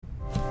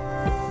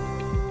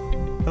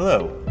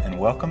Hello, and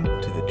welcome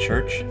to the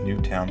Church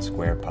Newtown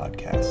Square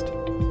podcast.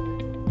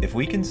 If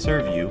we can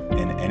serve you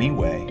in any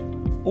way,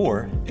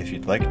 or if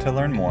you'd like to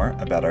learn more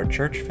about our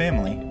church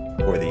family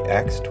or the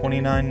Acts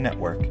 29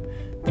 network,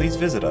 please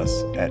visit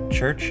us at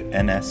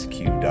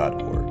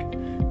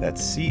churchnsq.org.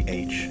 That's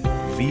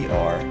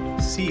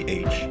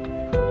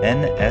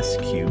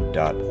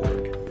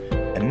CHVRCHNSQ.org.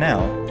 And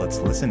now, let's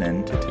listen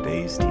in to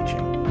today's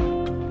teaching.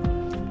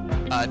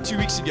 2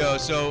 weeks ago,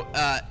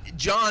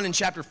 John in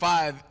chapter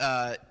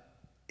 5,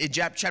 in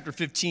chapter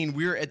 15,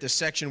 we're at the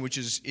section which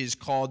is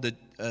called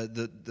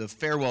the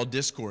farewell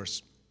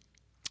discourse.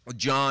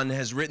 John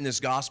has written this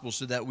gospel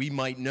so that we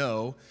might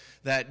know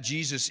that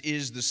Jesus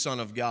is the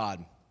Son of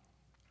God.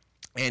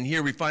 And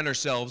here we find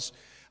ourselves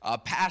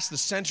past the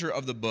center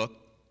of the book.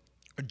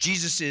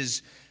 Jesus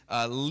is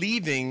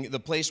leaving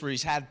the place where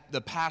he's had the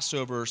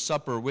Passover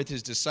supper with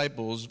his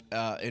disciples.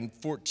 In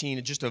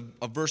 14, just a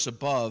verse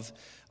above,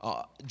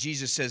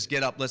 Jesus says,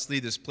 "Get up, let's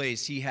leave this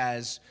place." He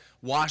has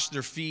washed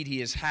their feet. He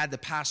has had the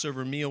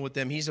Passover meal with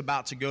them. He's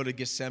about to go to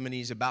Gethsemane.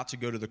 He's about to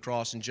go to the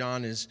cross. And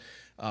John is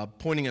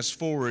pointing us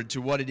forward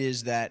to what it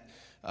is that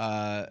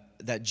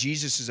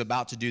Jesus is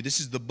about to do. This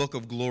is the book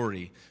of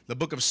glory. The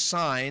book of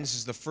signs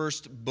is the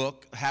first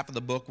book, half of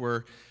the book,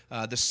 where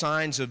the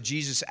signs of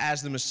Jesus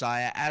as the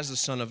Messiah, as the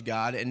Son of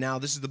God. And now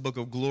this is the book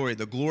of glory,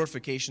 the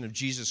glorification of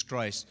Jesus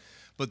Christ,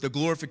 but the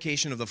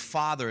glorification of the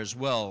Father as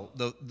well.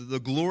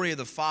 The glory of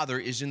the Father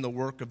is in the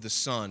work of the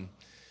Son.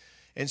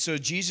 And so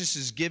Jesus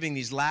is giving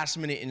these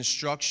last-minute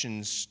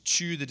instructions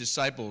to the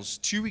disciples.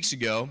 2 weeks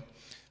ago,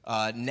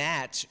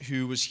 Nat,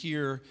 who was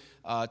here,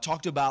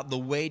 talked about the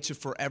way to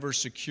forever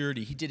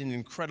security. He did an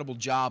incredible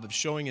job of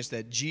showing us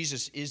that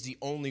Jesus is the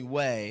only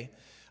way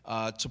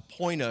to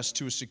point us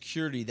to a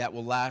security that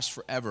will last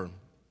forever.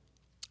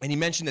 And he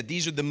mentioned that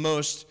these are the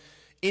most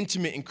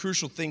intimate and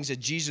crucial things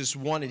that Jesus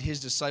wanted his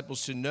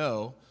disciples to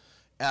know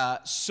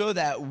so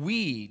that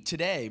we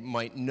today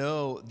might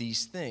know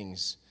these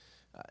things.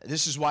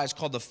 This is why it's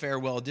called the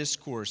farewell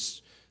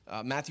discourse.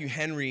 Matthew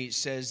Henry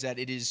says that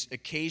it is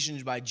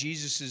occasioned by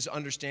Jesus'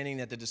 understanding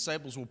that the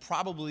disciples will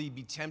probably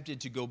be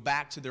tempted to go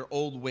back to their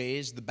old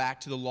ways,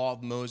 back to the law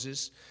of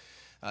Moses.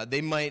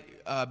 They might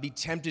be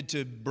tempted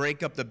to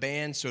break up the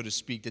band, so to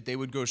speak, that they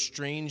would go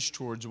strange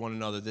towards one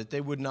another, that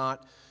they would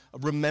not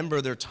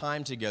remember their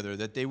time together,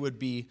 that they would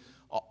be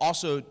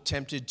also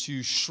tempted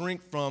to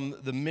shrink from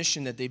the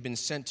mission that they've been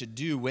sent to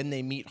do when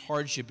they meet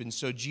hardship. And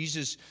so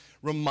Jesus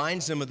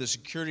reminds them of the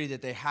security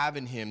that they have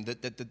in him,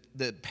 that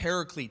the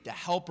paraclete, the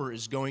helper,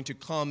 is going to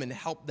come and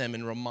help them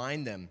and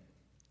remind them.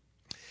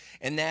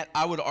 And that,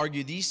 I would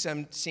argue, these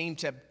same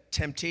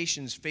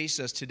temptations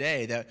face us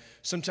today, that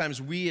sometimes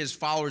we as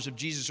followers of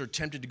Jesus are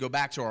tempted to go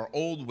back to our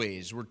old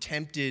ways. We're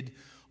tempted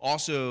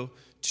also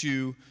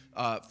to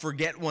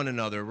forget one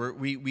another.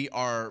 We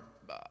are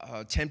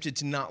tempted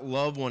to not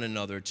love one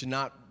another, to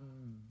not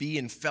be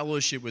in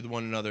fellowship with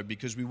one another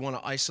because we want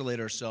to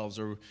isolate ourselves,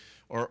 or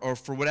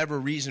for whatever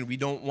reason, we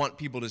don't want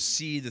people to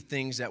see the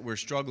things that we're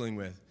struggling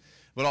with.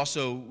 But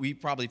also, we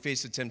probably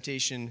face the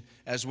temptation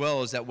as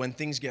well, is that when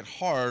things get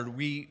hard,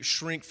 we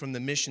shrink from the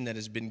mission that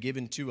has been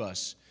given to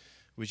us,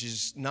 which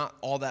is not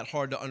all that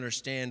hard to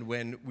understand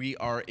when we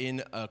are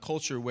in a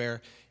culture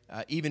where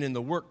even in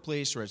the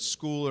workplace or at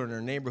school or in our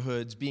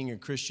neighborhoods, being a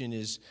Christian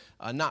is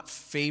not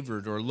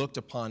favored or looked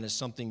upon as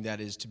something that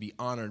is to be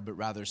honored, but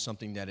rather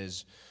something that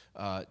is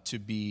to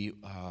be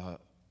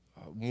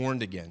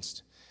warned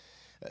against.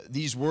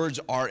 These words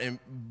are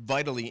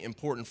vitally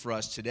important for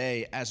us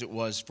today, as it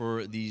was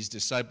for these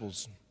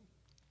disciples.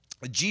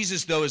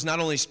 Jesus, though, is not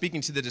only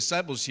speaking to the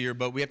disciples here,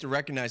 but we have to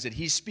recognize that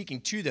he's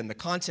speaking to them. The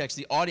context,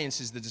 the audience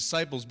is the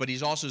disciples, but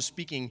he's also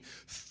speaking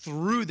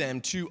through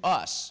them to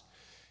us.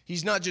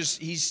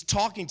 He's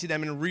talking to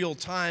them in real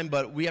time,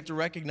 but we have to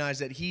recognize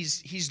that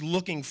he's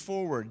looking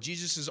forward.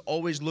 Jesus is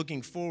always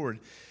looking forward.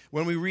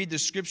 When we read the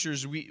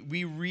scriptures,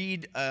 we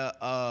read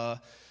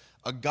a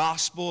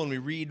gospel, and we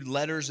read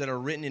letters that are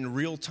written in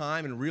real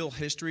time, in real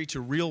history,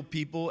 to real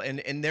people,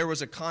 and there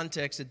was a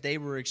context that they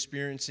were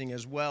experiencing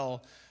as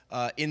well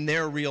in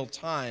their real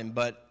time.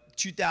 But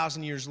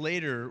 2,000 years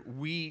later,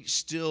 we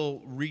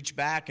still reach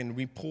back and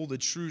we pull the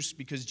truce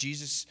because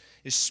Jesus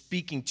is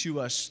speaking to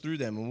us through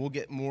them, and we'll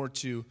get more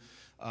to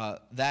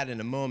that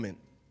in a moment.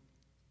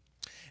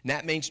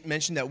 Nat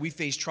mentioned that we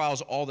face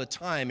trials all the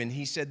time, and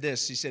he said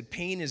this. He said,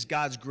 "Pain is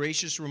God's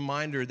gracious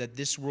reminder that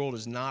this world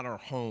is not our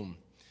home."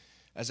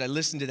 As I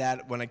listened to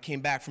that when I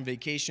came back from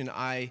vacation,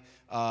 I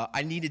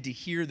needed to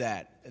hear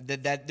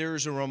that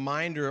there's a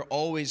reminder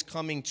always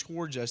coming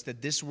towards us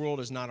that this world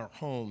is not our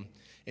home.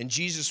 And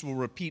Jesus will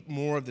repeat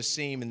more of the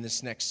same in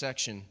this next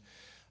section.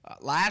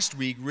 Last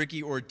week,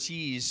 Ricky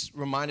Ortiz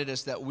reminded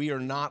us that we are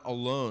not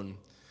alone,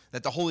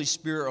 that the Holy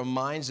Spirit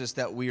reminds us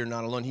that we are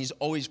not alone. He's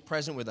always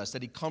present with us,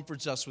 that he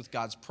comforts us with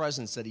God's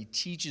presence, that he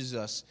teaches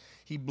us,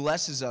 he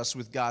blesses us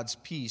with God's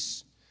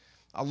peace.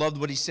 I loved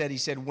what he said. He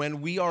said,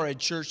 when we are a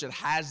church that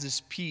has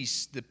this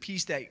peace, the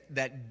peace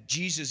that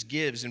Jesus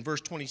gives, in verse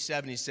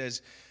 27, he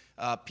says,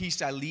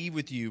 "Peace I leave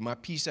with you, my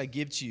peace I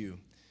give to you."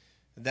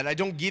 that I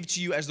don't give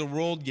to you as the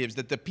world gives,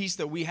 that the peace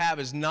that we have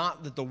is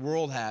not that the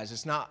world has.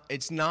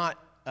 It's not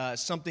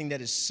something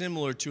that is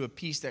similar to a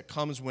peace that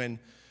comes when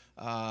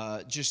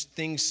just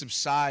things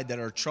subside that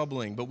are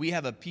troubling. But we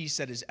have a peace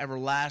that is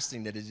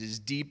everlasting, that it is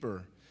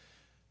deeper,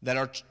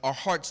 that our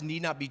hearts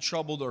need not be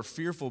troubled or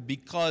fearful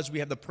because we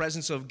have the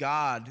presence of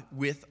God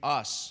with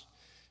us.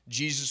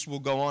 Jesus will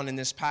go on in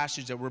this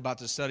passage that we're about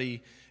to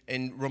study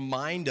and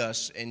remind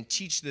us and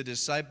teach the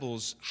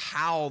disciples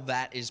how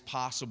that is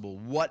possible,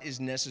 what is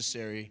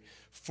necessary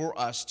for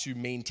us to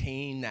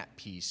maintain that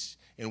peace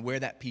and where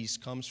that peace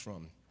comes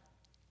from.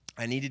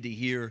 I needed to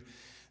hear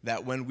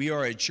that when we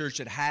are a church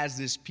that has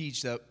this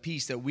peace,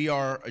 that we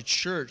are a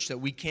church, that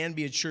we can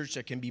be a church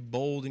that can be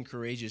bold and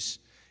courageous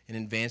in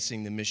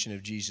advancing the mission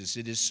of Jesus.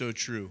 It is so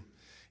true.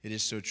 It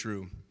is so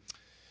true.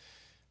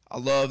 I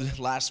loved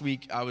last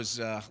week, I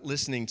was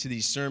listening to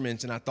these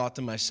sermons, and I thought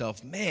to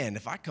myself, man,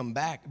 if I come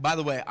back. By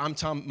the way,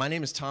 my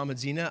name is Tom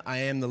Hudzina. I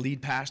am the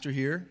lead pastor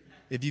here.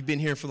 If you've been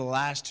here for the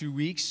last 2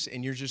 weeks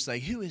and you're just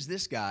like, who is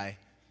this guy?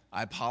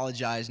 I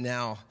apologize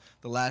now.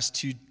 The last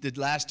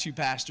two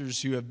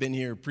pastors who have been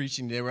here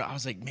preaching today, I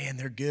was like, man,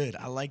 they're good.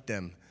 I like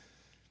them.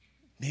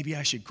 Maybe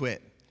I should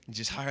quit and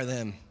just hire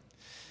them.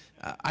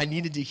 I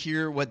needed to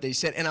hear what they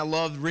said, and I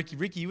loved Ricky.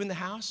 Ricky, you in the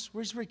house?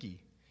 Where's Ricky?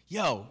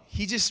 Yo,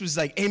 he just was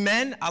like,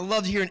 amen. I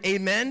loved hearing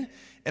amen.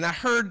 And I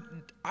heard,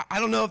 I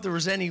don't know if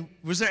was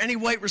there any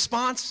white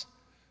response?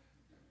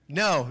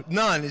 No,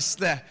 none. It's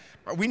that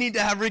we need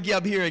to have Ricky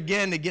up here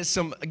again to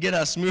get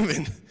us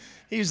moving.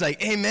 He was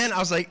like, amen. I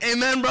was like,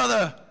 amen,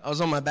 brother. I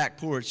was on my back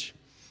porch.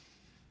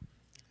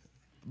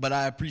 But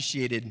I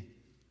appreciated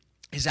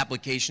his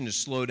application to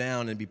slow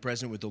down and be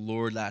present with the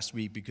Lord last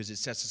week because it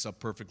sets us up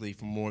perfectly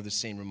for more of the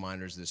same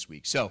reminders this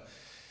week. So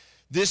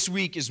this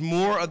week is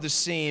more of the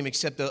same,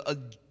 except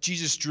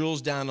Jesus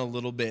drills down a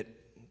little bit.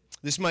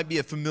 This might be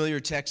a familiar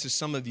text to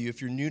some of you.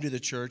 If you're new to the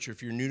church or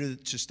if you're new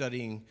to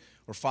studying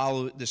or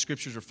follow the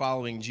scriptures or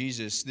following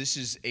Jesus, this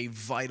is a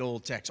vital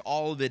text.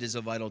 All of it is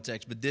a vital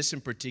text, but this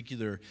in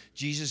particular,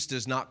 Jesus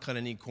does not cut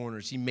any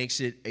corners. He makes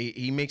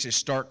a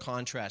stark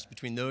contrast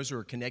between those who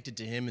are connected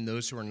to him and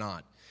those who are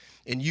not.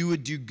 And you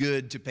would do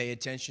good to pay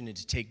attention and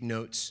to take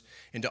notes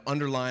and to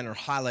underline or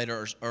highlight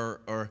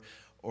or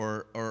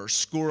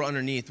score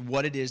underneath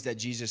what it is that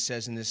Jesus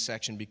says in this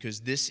section,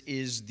 because this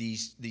is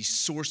the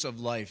source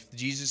of life.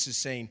 Jesus is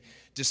saying,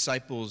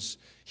 disciples,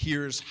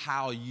 here's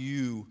how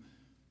you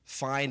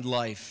find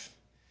life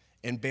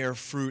and bear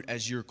fruit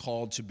as you're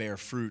called to bear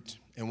fruit.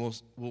 And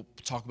we'll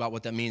talk about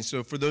what that means.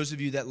 So for those of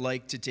you that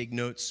like to take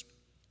notes,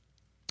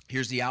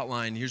 here's the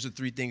outline. Here's the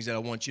 3 things that I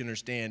want you to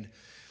understand.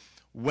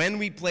 When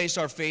we place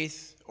our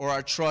faith or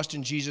our trust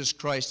in Jesus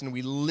Christ and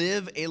we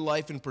live a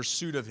life in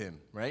pursuit of him,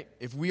 right?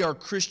 If we are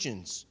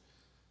Christians,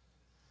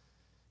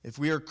 if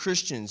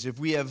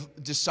we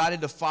have decided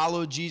to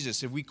follow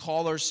Jesus, if we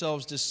call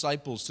ourselves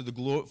disciples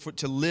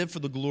to live for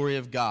the glory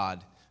of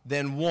God,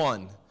 then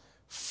 1,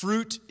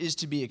 fruit is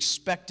to be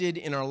expected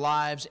in our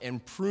lives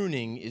and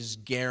pruning is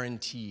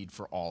guaranteed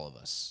for all of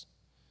us.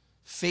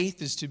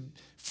 Fruit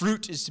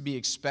is to be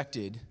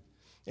expected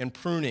and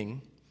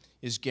pruning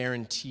is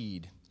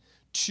guaranteed.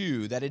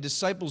 2, that a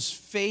disciple's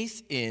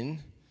faith in,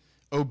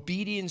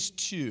 obedience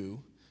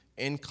to,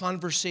 and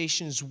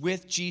conversations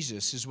with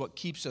Jesus is what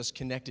keeps us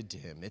connected to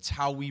him. It's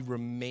how we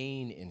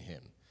remain in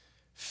him.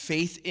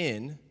 Faith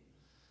in,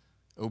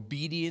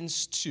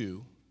 obedience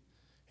to,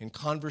 and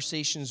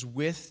conversations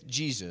with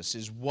Jesus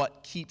is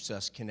what keeps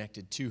us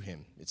connected to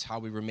him. It's how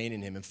we remain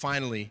in him. And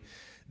finally,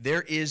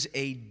 there is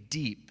a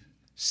deep,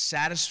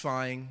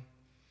 satisfying,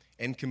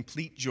 and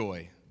complete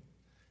joy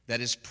that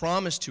is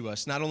promised to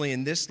us not only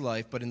in this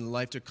life, but in the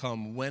life to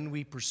come when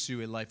we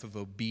pursue a life of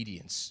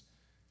obedience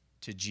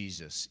to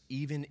Jesus,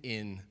 even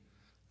in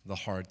the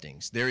hard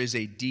things. There is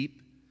a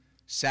deep,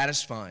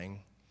 satisfying,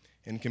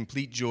 and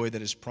complete joy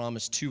that is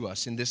promised to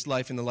us in this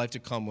life and the life to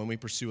come when we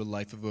pursue a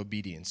life of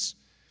obedience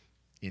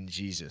in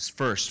Jesus.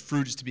 First,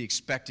 fruit is to be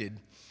expected,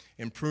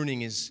 and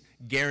pruning is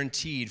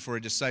guaranteed for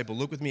a disciple.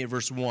 Look with me at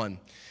verse 1.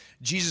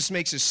 Jesus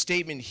makes a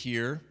statement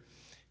here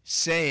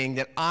saying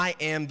that I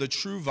am the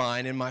true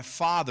vine and my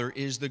Father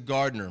is the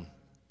gardener.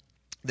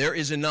 There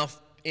is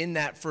enough in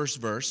that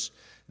first verse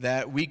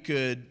that we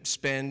could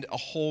spend a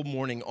whole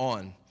morning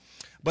on.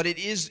 But it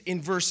is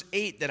in verse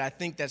 8 that I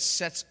think that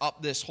sets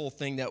up this whole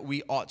thing that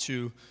we ought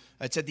to,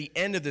 it's at the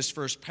end of this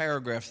first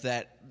paragraph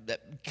that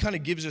kind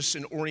of gives us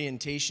an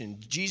orientation.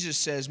 Jesus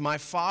says, my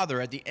Father,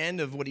 at the end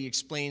of what he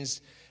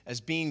explains as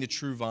being the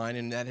true vine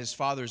and that his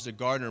Father is the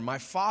gardener, my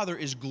Father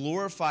is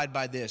glorified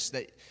by this,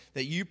 that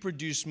you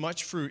produce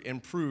much fruit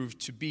and prove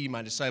to be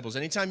my disciples.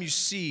 Anytime you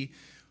see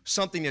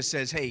something that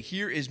says, hey,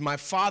 here is my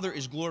Father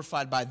is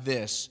glorified by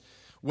this,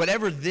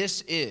 whatever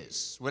this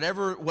is,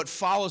 what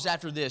follows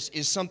after this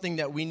is something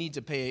that we need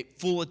to pay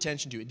full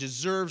attention to. It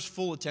deserves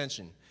full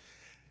attention.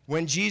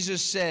 When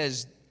Jesus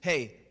says,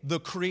 hey, the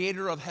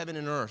creator of heaven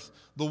and earth,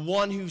 the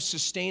one who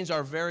sustains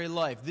our very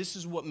life, this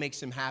is what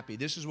makes him happy.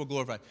 This is what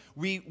glorifies.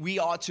 We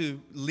ought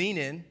to lean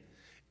in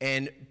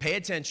and pay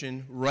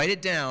attention, write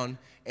it down,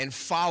 and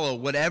follow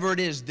whatever it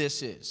is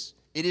this is.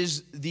 It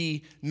is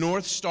the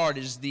North Star. It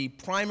is the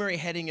primary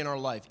heading in our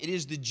life. It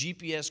is the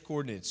GPS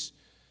coordinates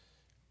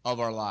of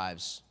our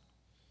lives.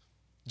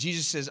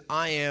 Jesus says,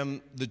 I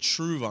am the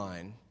true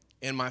vine,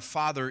 and my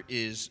Father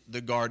is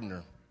the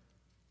gardener.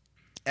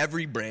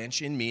 Every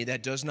branch in me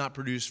that does not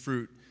produce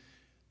fruit,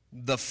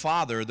 the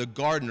Father, the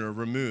gardener,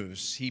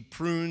 removes. He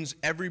prunes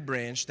every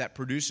branch that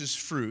produces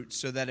fruit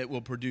so that it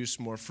will produce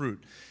more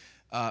fruit.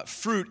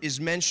 Fruit is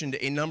mentioned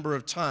a number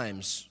of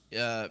times.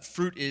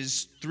 Fruit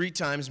is 3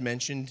 times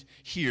mentioned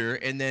here,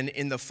 and then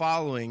in the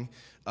following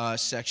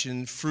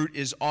section, fruit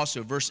is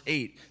also, verse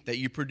 8, that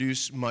you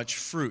produce much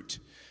fruit.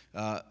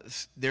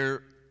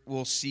 There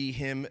we'll see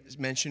him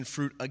mention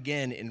fruit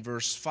again in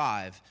verse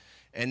 5.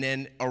 And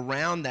then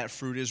around that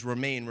fruit is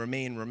remain.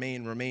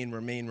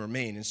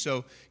 And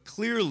so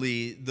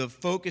clearly the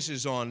focus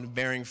is on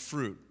bearing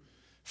fruit.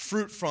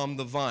 Fruit from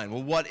the vine.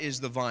 Well, what is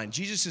the vine?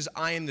 Jesus says,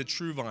 I am the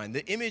true vine.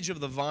 The image of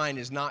the vine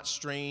is not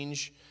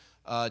strange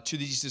to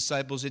these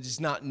disciples. It is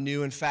not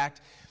new. In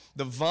fact,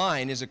 the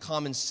vine is a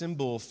common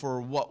symbol for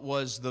what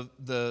was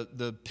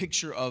the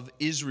picture of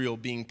Israel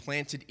being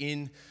planted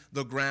in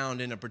the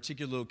ground in a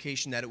particular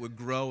location that it would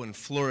grow and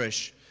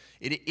flourish.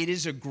 It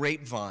is a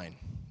grapevine.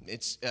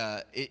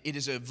 It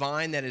is a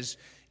vine that is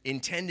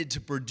intended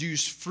to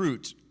produce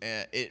fruit.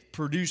 It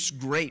produced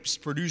grapes,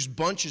 produced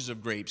bunches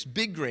of grapes,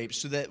 big grapes,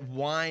 so that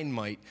wine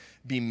might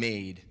be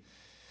made.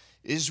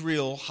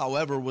 Israel,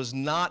 however, was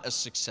not a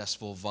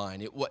successful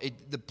vine.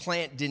 The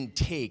plant didn't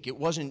take. It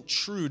wasn't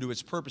true to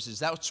its purposes.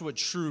 That's what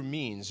true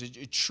means.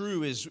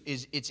 True is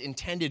it's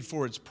intended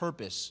for its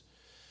purpose.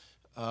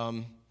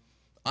 I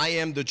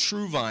am the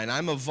true vine.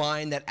 I'm a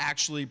vine that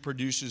actually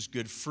produces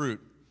good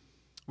fruit.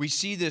 We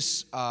see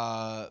this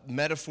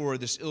metaphor,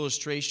 this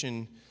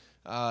illustration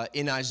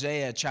in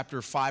Isaiah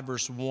chapter 5,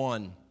 verse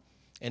 1,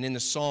 and in the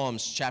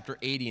Psalms chapter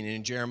 80, and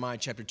in Jeremiah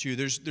chapter 2.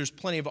 There's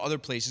plenty of other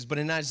places, but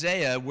in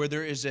Isaiah, where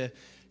there is a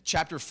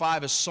chapter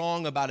 5, a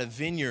song about a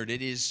vineyard,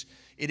 it is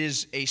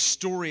a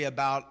story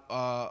about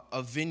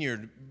a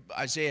vineyard.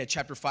 Isaiah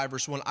chapter 5,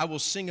 verse 1, I will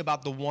sing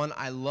about the one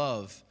I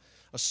love,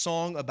 a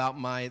song about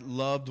my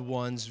loved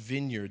one's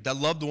vineyard. That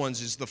loved one's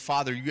is the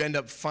Father. You end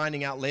up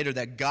finding out later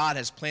that God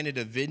has planted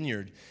a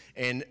vineyard,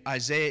 and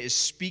Isaiah is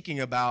speaking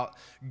about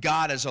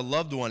God as a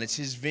loved one. It's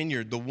his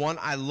vineyard. The one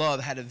I love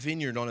had a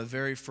vineyard on a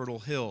very fertile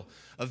hill.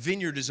 A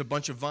vineyard is a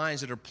bunch of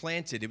vines that are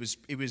planted. It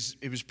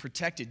was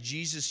protected.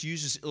 Jesus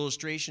uses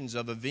illustrations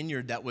of a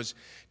vineyard that was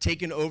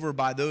taken over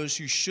by those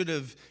who should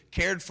have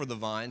cared for the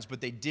vines,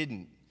 but they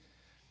didn't.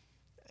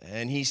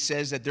 And he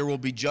says that there will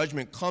be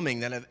judgment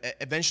coming, that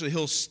eventually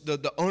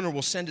the owner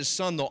will send his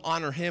son, they'll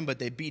honor him, but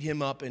they beat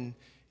him up and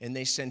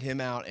they send him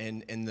out,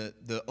 and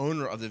the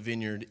owner of the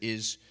vineyard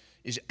is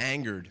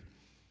angered.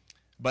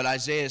 But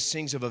Isaiah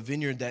sings of a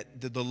vineyard that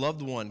the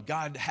loved one,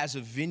 God has a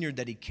vineyard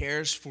that he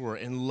cares for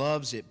and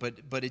loves it,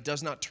 but it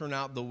does not turn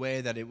out the way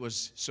that it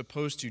was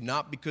supposed to,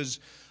 not because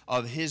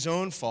of his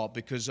own fault,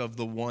 because of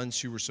the ones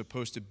who were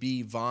supposed to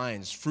be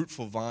vines,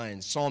 fruitful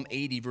vines. Psalm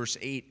 80, verse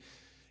 8,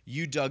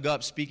 you dug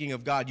up, speaking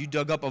of God, you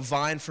dug up a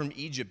vine from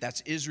Egypt.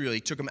 That's Israel. He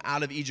took them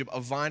out of Egypt,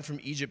 a vine from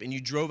Egypt, and you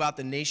drove out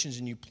the nations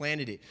and you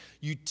planted it.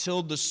 You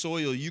tilled the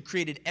soil. You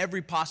created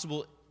every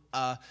possible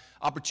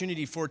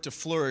opportunity for it to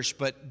flourish,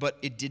 but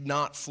it did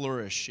not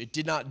flourish. It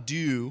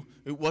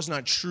was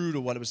not true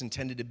to what it was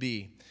intended to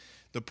be.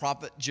 The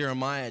prophet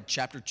Jeremiah,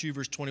 chapter 2,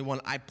 verse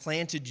 21, I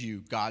planted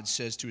you, God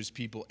says to his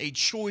people, a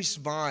choice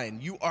vine.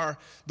 You are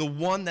the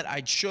one that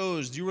I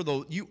chose.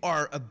 You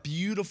are a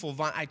beautiful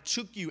vine. I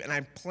took you and I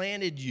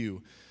planted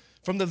you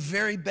from the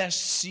very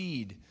best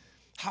seed.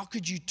 How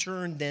could you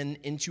turn then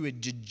into a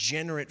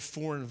degenerate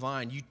foreign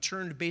vine? You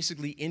turned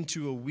basically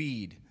into a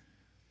weed.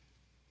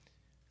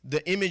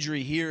 The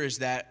imagery here is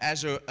that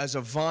as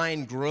a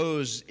vine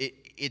grows,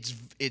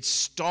 its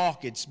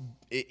stalk,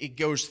 it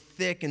goes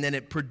thick, and then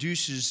it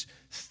produces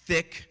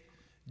thick,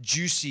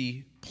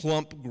 juicy,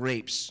 plump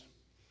grapes.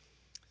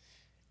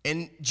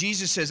 And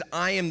Jesus says,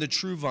 I am the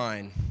true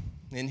vine.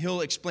 And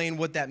he'll explain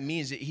what that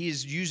means. He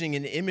is using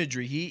an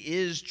imagery. He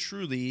is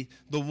truly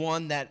the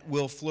one that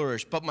will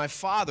flourish. But my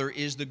Father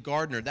is the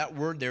gardener. That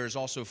word there is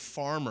also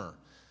farmer.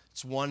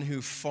 It's one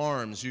who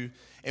farms.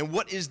 And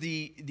what is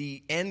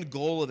the end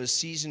goal of a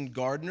seasoned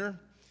gardener?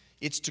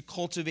 It's to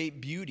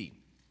cultivate beauty.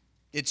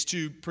 It's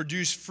to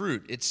produce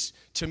fruit. It's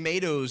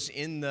tomatoes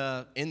in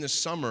the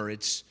summer.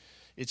 It's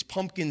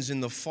pumpkins in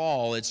the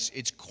fall.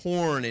 It's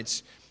corn.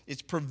 It's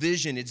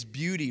provision. It's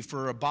beauty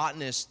for a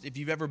botanist. If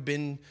you've ever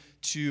been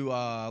to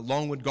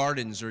Longwood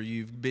Gardens or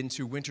you've been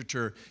to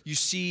Winterthur, you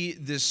see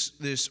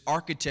this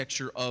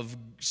architecture of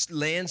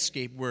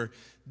landscape where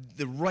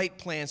the right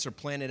plants are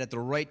planted at the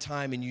right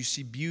time, and you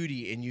see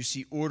beauty and you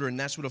see order, and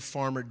that's what a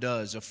farmer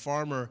does. A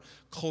farmer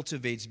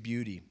cultivates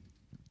beauty.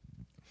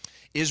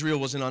 Israel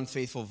was an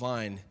unfaithful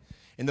vine,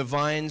 and the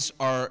vines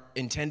are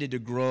intended to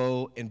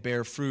grow and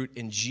bear fruit,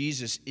 and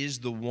Jesus is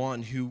the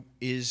one who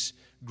is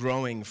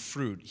growing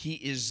fruit. He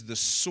is the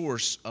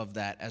source of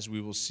that, as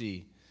we will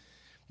see.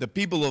 The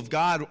people of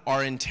God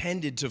are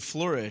intended to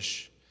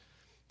flourish,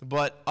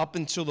 but up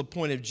until the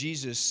point of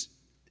Jesus,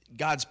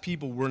 God's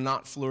people were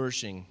not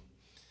flourishing.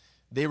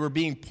 They were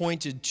being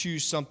pointed to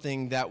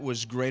something that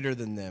was greater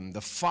than them.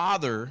 The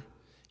Father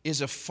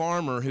is a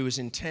farmer who is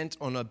intent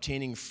on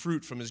obtaining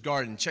fruit from his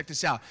garden. Check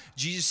this out.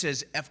 Jesus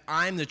says, if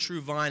I'm the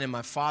true vine and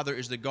my Father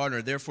is the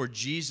gardener, therefore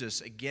Jesus,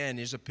 again,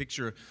 is a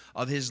picture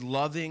of his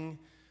loving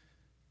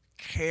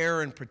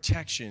care and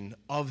protection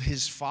of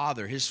his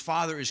Father. His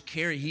Father is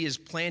caring. He has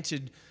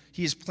planted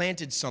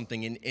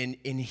something,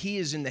 and he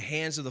is in the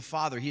hands of the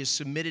Father. He has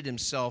submitted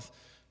himself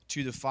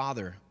to the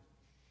Father.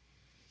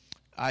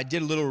 I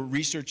did a little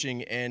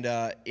researching, and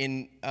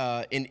in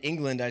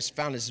England, I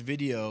found this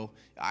video.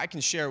 I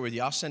can share it with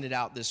you. I'll send it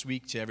out this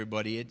week to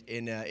everybody.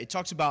 It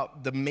talks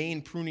about the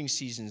main pruning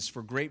seasons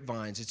for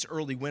grapevines. It's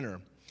early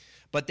winter,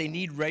 but they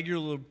need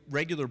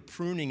regular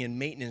pruning and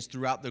maintenance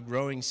throughout the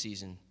growing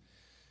season.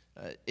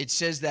 It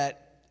says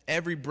that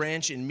every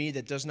branch in me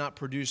that does not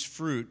produce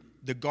fruit,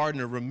 the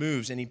gardener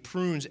removes, and he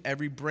prunes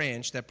every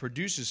branch that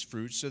produces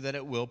fruit so that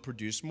it will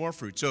produce more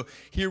fruit. So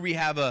here we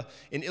have an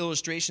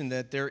illustration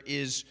that there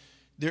is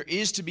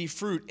to be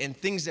fruit, and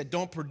things that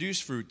don't produce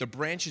fruit, the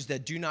branches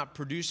that do not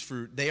produce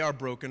fruit, they are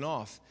broken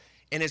off.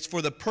 And it's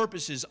for the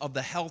purposes of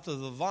the health of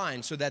the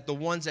vine, so that the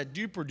ones that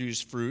do produce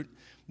fruit,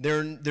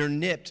 they're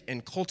nipped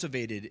and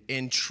cultivated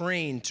and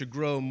trained to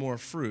grow more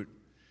fruit.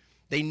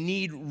 They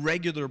need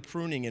regular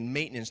pruning and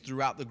maintenance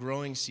throughout the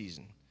growing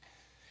season.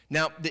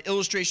 Now, the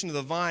illustration of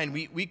the vine,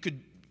 we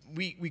could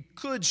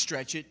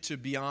stretch it to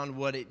beyond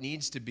what it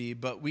needs to be,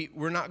 but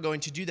we're not going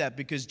to do that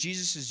because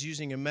Jesus is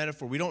using a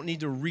metaphor. We don't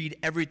need to read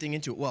everything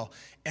into it. Well,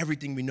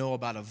 everything we know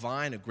about a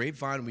vine, a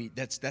grapevine,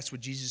 that's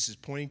what Jesus is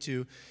pointing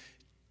to.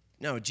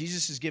 No,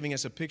 Jesus is giving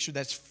us a picture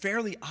that's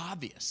fairly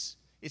obvious.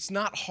 It's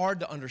not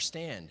hard to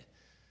understand.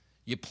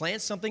 You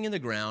plant something in the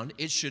ground,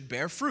 it should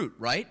bear fruit,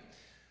 right?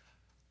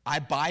 I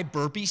buy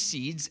burpee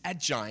seeds at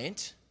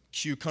Giant,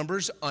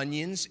 cucumbers,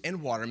 onions, and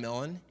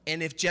watermelon,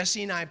 and if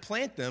Jesse and I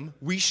plant them,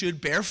 we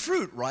should bear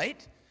fruit,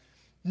 right?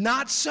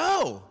 Not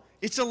so.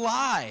 It's a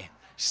lie.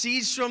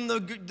 Seeds from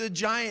the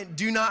Giant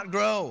do not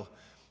grow.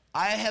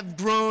 I have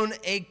grown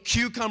a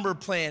cucumber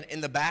plant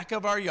in the back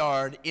of our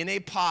yard in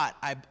a pot.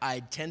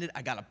 I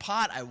got a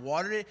pot, I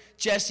watered it.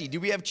 Jesse, do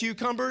we have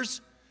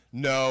cucumbers?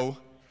 No.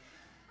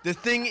 The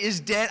thing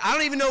is dead. I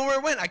don't even know where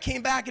it went. I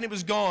came back and it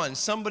was gone.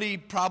 Somebody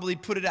probably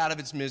put it out of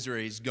its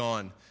misery. It's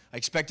gone. I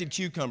expected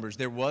cucumbers.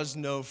 There was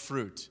no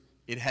fruit.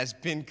 It has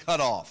been cut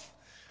off.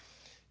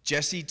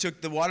 Jesse took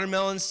the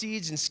watermelon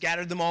seeds and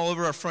scattered them all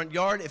over our front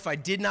yard. If I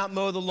did not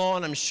mow the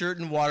lawn, I'm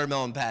certain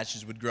watermelon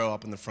patches would grow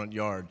up in the front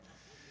yard.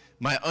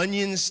 My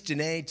onions,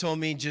 Danae told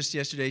me just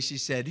yesterday, she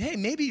said, hey,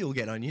 maybe you'll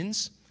get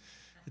onions.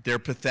 They're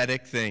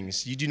pathetic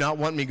things. You do not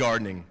want me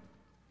gardening.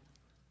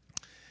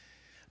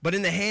 But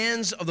in the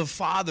hands of the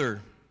Father,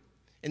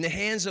 in the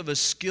hands of a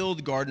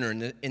skilled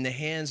gardener, in the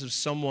hands of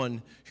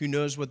someone who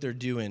knows what they're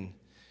doing,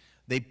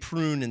 they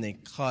prune and they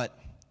cut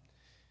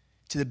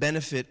to the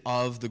benefit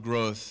of the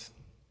growth.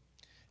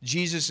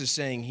 Jesus is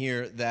saying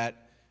here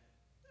that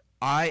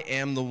I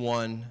am the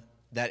one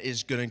that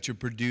is going to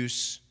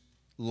produce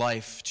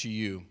life to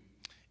you.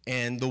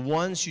 And the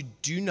ones who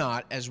do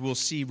not, as we'll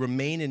see,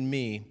 remain in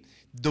me,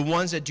 the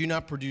ones that do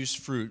not produce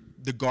fruit,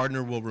 the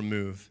gardener will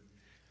remove.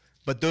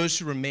 But those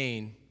who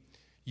remain,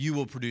 you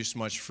will produce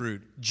much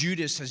fruit.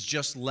 Judas has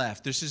just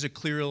left. This is a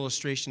clear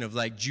illustration of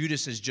like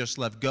Judas has just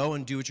left. Go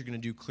and do what you're going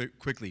to do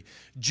quickly.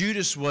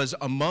 Judas was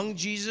among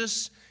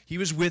Jesus. He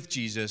was with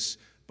Jesus,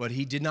 but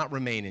he did not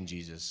remain in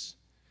Jesus.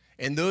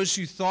 And those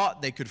who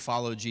thought they could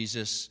follow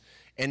Jesus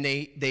and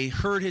they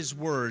heard his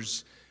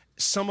words,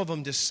 some of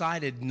them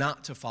decided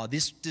not to follow.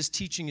 This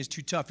teaching is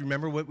too tough.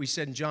 Remember what we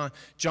said in John?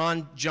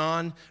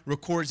 John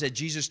records that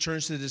Jesus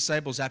turns to the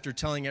disciples after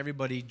telling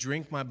everybody,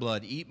 drink my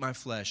blood, eat my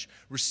flesh,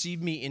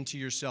 receive me into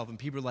yourself. And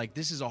people are like,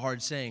 this is a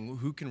hard saying.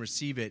 Who can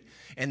receive it?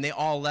 And they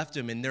all left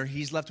him. And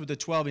he's left with the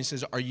 12. And he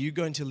says, are you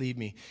going to leave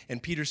me?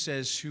 And Peter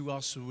says, who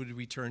else would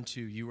we turn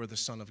to? You are the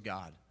Son of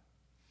God.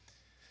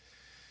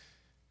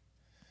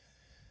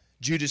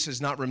 Judas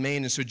has not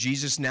remained. And so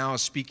Jesus now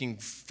is speaking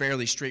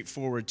fairly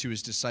straightforward to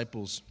his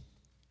disciples.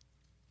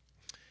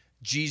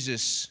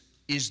 Jesus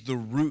is the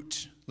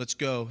root. Let's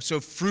go. So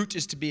fruit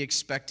is to be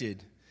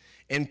expected,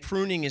 and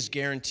pruning is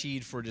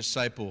guaranteed for a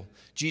disciple.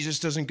 Jesus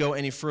doesn't go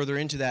any further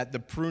into that. The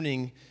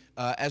pruning,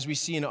 as we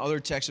see in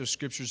other texts of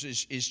scriptures,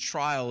 is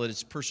trial,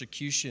 it's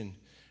persecution.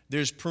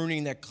 There's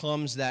pruning that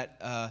comes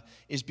that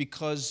is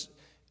because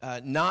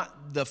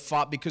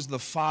because the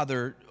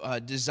Father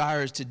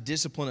desires to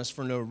discipline us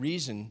for no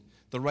reason.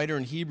 The writer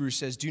in Hebrews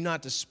says, do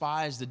not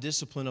despise the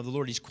discipline of the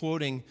Lord. He's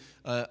quoting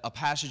a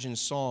passage in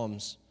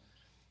Psalms.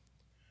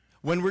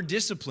 When we're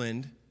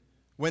disciplined,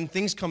 when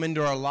things come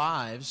into our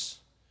lives,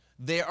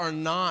 they are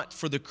not,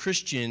 for the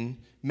Christian,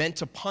 meant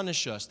to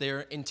punish us. They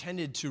are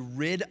intended to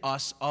rid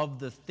us of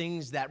the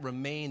things that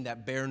remain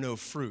that bear no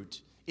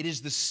fruit. It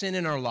is the sin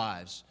in our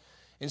lives.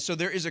 And so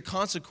there is a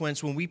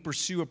consequence when we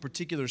pursue a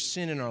particular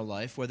sin in our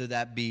life, whether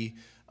that be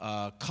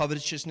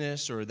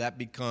covetousness, or that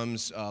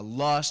becomes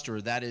lust,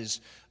 or that is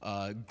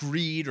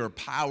greed or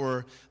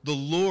power. The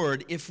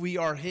Lord, if we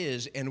are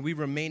his and we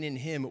remain in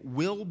him,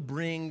 will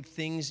bring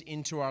things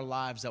into our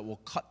lives that will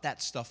cut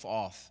that stuff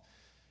off.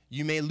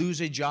 You may lose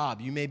a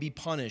job. You may be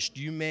punished.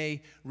 You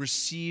may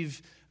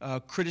receive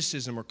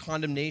criticism or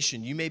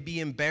condemnation. You may be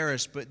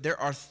embarrassed, but there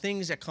are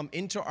things that come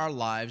into our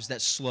lives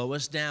that slow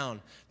us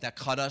down, that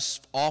cut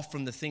us off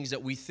from the things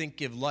that we think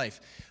give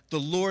life. The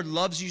Lord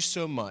loves you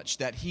so much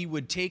that he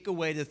would take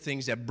away the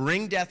things that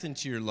bring death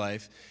into your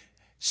life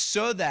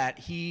so that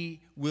he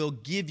will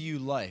give you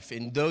life.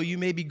 And though you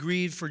may be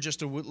grieved for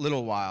just a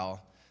little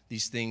while,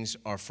 these things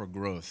are for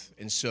growth.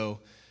 And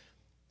so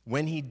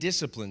when he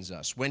disciplines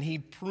us, when he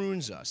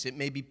prunes us, it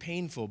may be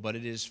painful, but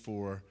it is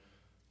for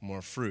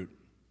more fruit.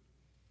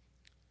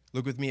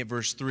 Look with me at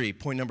verse 3.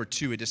 Point number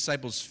 2, a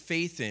disciple's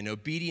faith in,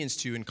 obedience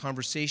to, and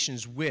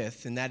conversations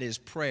with, and that is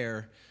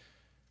prayer,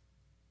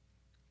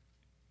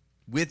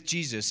 with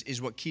Jesus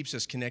is what keeps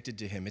us connected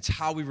to him. It's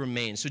how we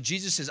remain. So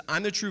Jesus says,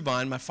 I'm the true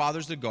vine, my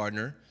Father's the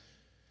gardener.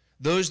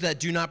 Those that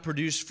do not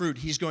produce fruit,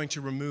 he's going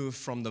to remove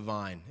from the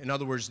vine. In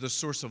other words, the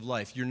source of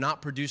life. You're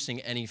not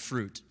producing any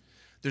fruit.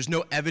 There's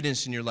no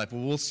evidence in your life.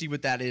 Well, we'll see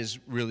what that is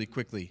really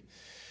quickly.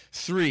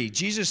 3,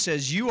 Jesus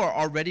says, you are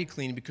already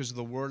clean because of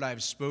the word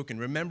I've spoken.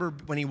 Remember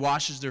when he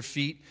washes their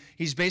feet?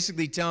 He's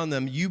basically telling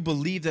them, you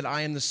believe that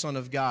I am the Son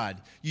of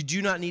God. You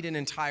do not need an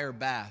entire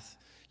bath.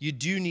 You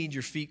do need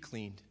your feet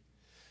cleaned.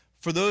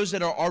 For those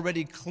that are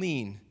already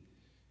clean,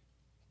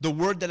 the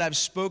word that I've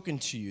spoken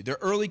to you, their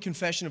early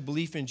confession of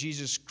belief in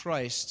Jesus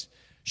Christ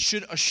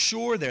should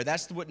assure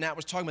that's what Nat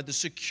was talking about, the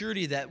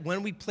security that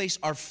when we place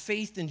our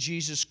faith in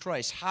Jesus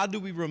Christ, how do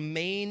we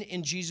remain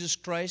in Jesus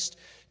Christ?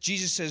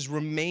 Jesus says,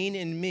 remain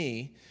in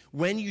me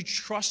when you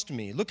trust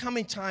me. Look how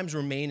many times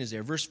remain is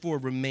there. Verse 4,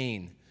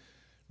 remain.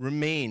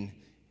 Remain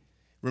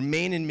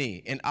in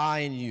me, and I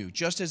in you.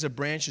 Just as a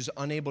branch is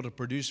unable to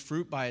produce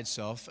fruit by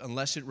itself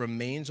unless it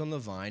remains on the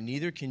vine,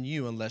 neither can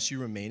you unless you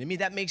remain in me.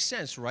 That makes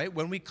sense, right?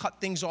 When we cut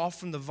things off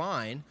from the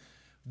vine,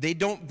 they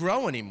don't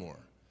grow anymore.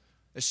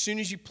 As soon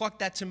as you pluck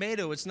that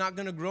tomato, it's not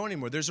going to grow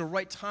anymore. There's a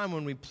right time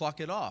when we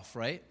pluck it off,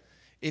 right?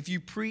 If you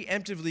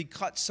preemptively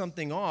cut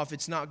something off,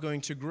 it's not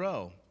going to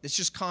grow. It's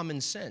just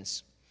common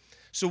sense.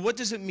 So what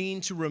does it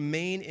mean to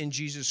remain in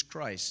Jesus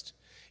Christ?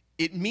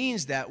 It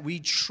means that we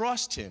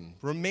trust him.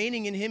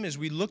 Remaining in him as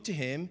we look to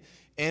him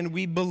and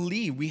we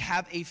believe. We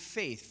have a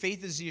faith.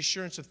 Faith is the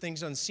assurance of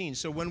things unseen.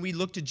 So when we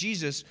look to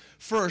Jesus,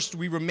 first,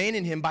 we remain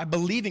in him by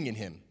believing in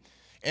him.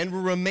 And we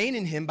remain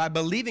in him by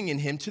believing in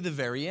him to the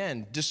very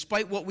end.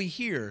 Despite what we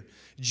hear,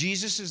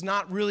 Jesus is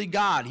not really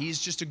God.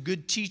 He's just a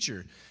good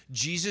teacher.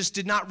 Jesus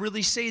did not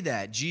really say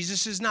that.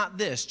 Jesus is not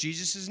this.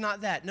 Jesus is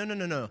not that.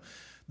 No.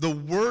 The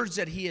words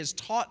that he has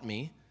taught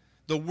me,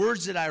 the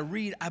words that I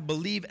read, I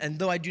believe, and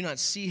though I do not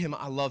see him,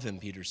 I love him,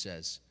 Peter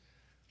says.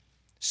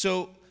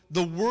 So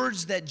the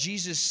words that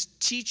Jesus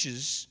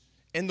teaches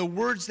and the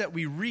words that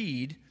we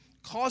read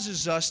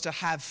causes us to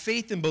have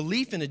faith and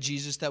belief in a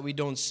Jesus that we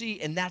don't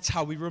see, and that's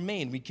how we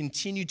remain. We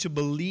continue to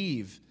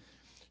believe.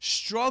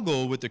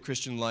 Struggle with the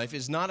Christian life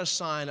is not a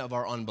sign of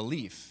our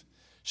unbelief.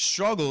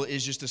 Struggle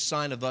is just a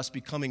sign of us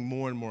becoming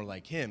more and more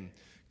like him.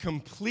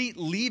 Complete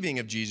leaving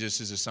of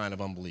Jesus is a sign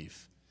of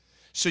unbelief.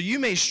 So you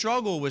may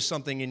struggle with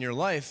something in your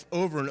life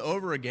over and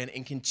over again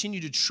and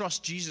continue to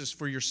trust Jesus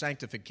for your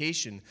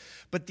sanctification.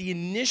 But the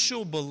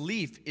initial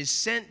belief is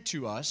sent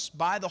to us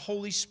by the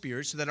Holy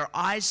Spirit so that our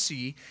eyes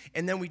see,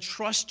 and then we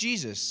trust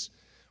Jesus.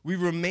 We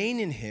remain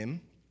in him.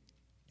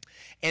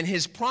 And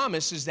his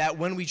promise is that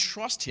when we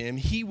trust him,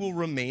 he will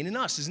remain in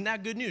us. Isn't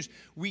that good news?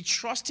 We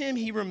trust him,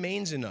 he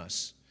remains in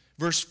us.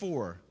 Verse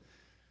 4.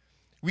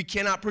 We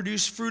cannot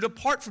produce fruit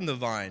apart from the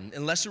vine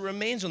unless it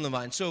remains on the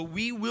vine. So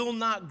we will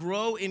not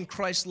grow in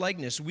Christ's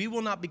likeness. We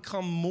will not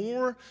become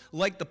more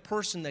like the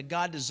person that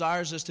God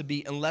desires us to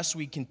be unless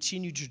we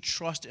continue to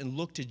trust and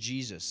look to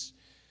Jesus.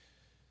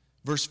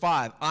 Verse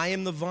 5, I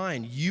am the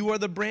vine. You are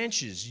the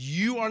branches.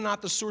 You are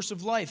not the source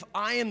of life.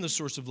 I am the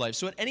source of life.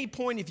 So at any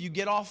point, if you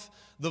get off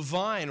the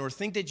vine or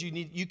think that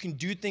you can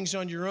do things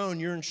on your own,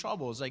 you're in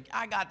trouble. It's like,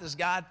 I got this,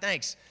 God.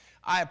 Thanks.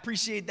 I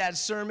appreciate that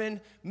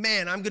sermon.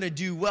 Man, I'm going to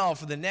do well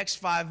for the next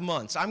 5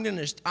 months. I'm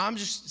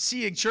just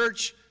see you,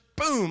 church.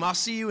 Boom, I'll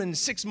see you in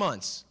 6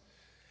 months.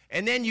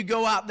 And then you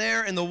go out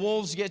there and the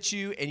wolves get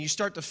you and you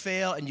start to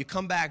fail and you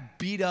come back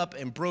beat up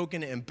and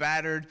broken and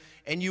battered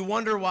and you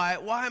wonder why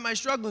am I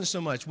struggling so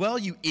much? Well,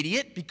 you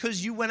idiot,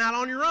 because you went out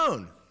on your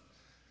own.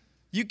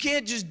 You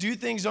can't just do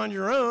things on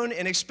your own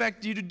and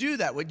expect you to do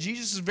that. What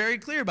Jesus is very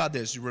clear about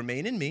this. You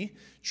remain in me,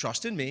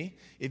 trust in me.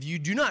 If you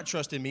do not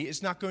trust in me,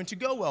 it's not going to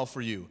go well for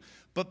you.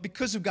 But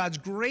because of God's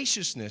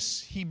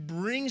graciousness, he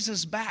brings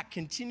us back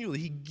continually.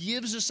 He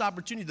gives us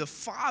opportunity. The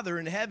Father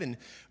in heaven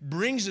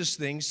brings us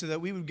things so that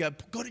we would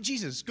go to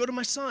Jesus, go to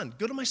my son,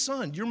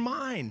 you're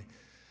mine.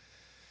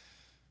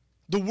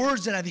 The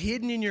words that I've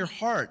hidden in your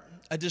heart,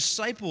 a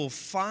disciple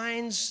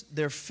finds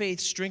their faith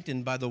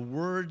strengthened by the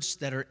words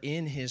that are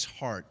in his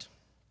heart.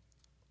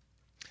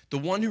 The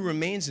one who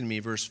remains in me,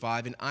 verse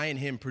 5, and I in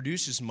him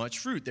produces much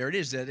fruit. There it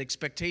is, that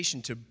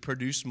expectation to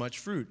produce much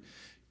fruit.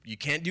 You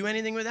can't do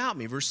anything without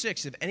me. Verse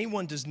 6, if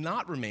anyone does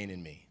not remain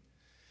in me,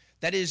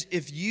 that is,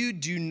 if you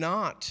do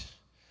not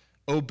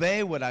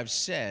obey what I've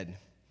said,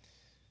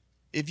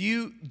 If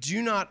you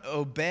do not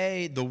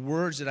obey the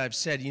words that I've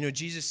said,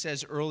 Jesus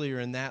says earlier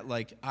in that,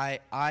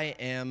 I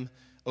am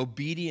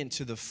obedient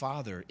to the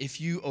Father.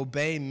 If you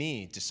obey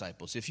me,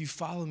 disciples, if you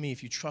follow me,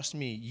 if you trust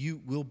me,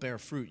 you will bear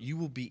fruit. You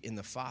will be in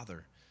the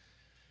Father.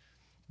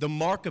 The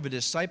mark of a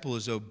disciple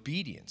is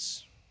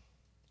obedience.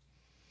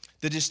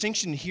 The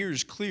distinction here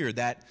is clear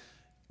that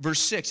verse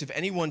 6, if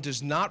anyone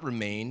does not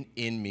remain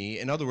in me,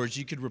 in other words,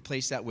 you could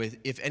replace that with,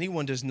 if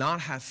anyone does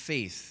not have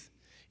faith,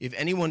 if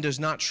anyone does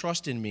not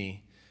trust in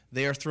me,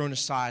 they are thrown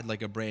aside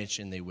like a branch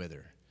and they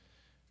wither.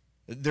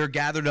 They're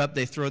gathered up,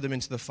 they throw them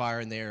into the fire,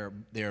 and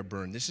they are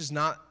burned. This is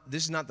not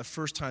the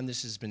first time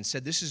this has been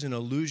said. This is an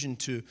allusion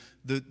to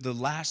the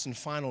last and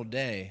final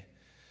day,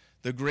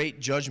 the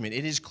great judgment.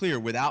 It is clear,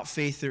 without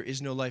faith there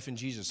is no life in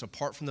Jesus.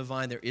 Apart from the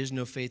vine, there is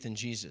no faith in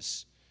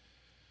Jesus.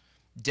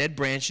 Dead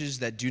branches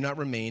that do not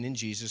remain in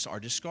Jesus are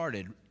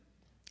discarded.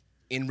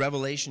 In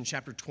Revelation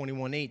chapter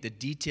 21:8, the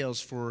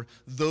details for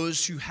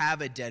those who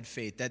have a dead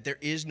faith, that there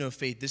is no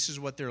faith, this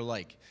is what they're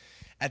like.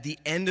 At the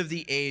end of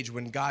the age,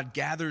 when God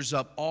gathers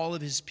up all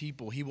of his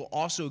people, he will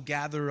also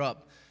gather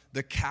up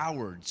the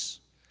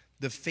cowards,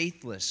 the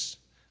faithless,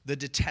 the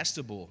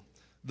detestable,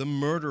 the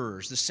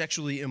murderers, the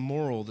sexually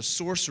immoral, the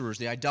sorcerers,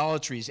 the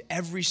idolatries,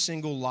 every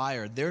single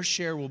liar. Their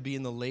share will be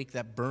in the lake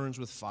that burns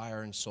with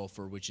fire and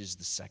sulfur, which is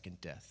the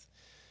second death.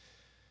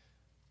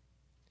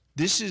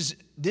 This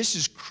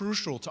is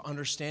crucial to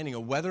understanding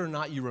of whether or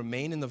not you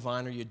remain in the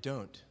vine or you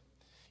don't.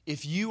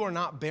 If you are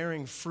not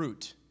bearing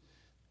fruit,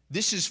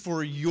 this is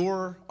for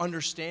your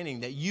understanding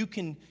that you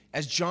can,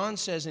 as John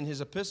says in his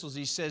epistles,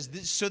 he says,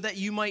 this, so that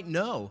you might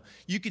know.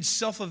 You could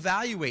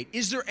self-evaluate.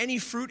 Is there any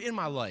fruit in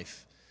my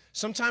life?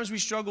 Sometimes we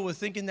struggle with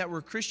thinking that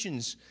we're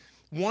Christians.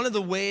 One of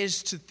the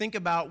ways to think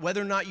about whether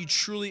or not you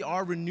truly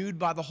are renewed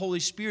by the Holy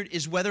Spirit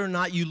is whether or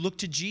not you look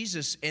to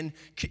Jesus and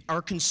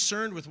are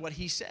concerned with what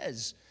he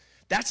says.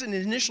 That's an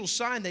initial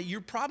sign that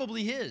you're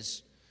probably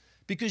his.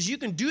 Because you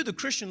can do the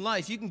Christian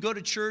life, you can go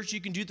to church, you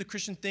can do the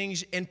Christian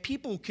things, and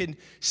people can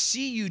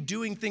see you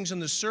doing things on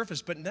the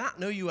surface but not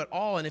know you at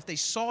all. And if they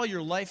saw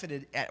your life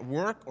at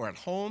work or at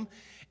home,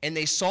 and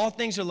they saw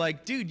things, they're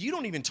like, dude, you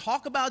don't even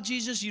talk about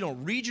Jesus, you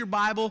don't read your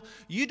Bible,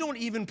 you don't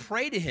even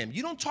pray to him,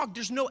 you don't talk,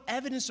 there's no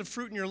evidence of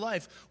fruit in your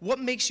life. What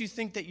makes you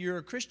think that you're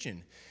a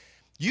Christian?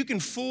 You can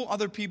fool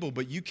other people,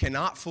 but you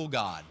cannot fool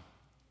God.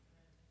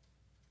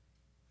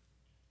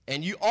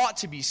 And you ought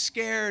to be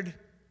scared,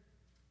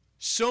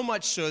 so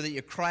much so that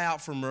you cry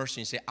out for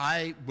mercy and say,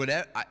 I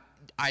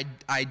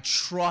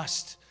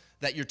trust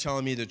that you're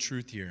telling me the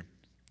truth here.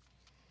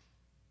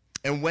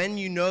 And when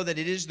you know that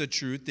it is the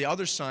truth, the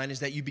other sign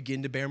is that you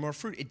begin to bear more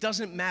fruit. It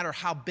doesn't matter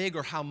how big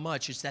or how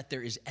much, it's that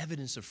there is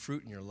evidence of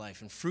fruit in your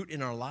life. And fruit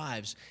in our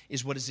lives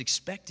is what is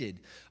expected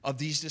of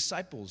these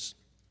disciples.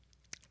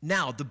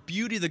 Now, the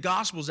beauty of the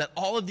gospel is that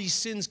all of these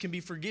sins can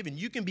be forgiven.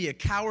 You can be a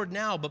coward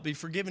now, but be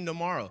forgiven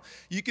tomorrow.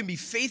 You can be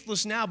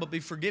faithless now, but be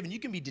forgiven. You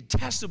can be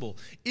detestable,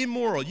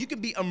 immoral. You can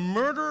be a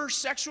murderer,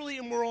 sexually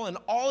immoral, and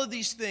all of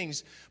these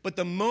things. But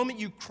the moment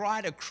you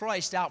cry to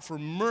Christ out for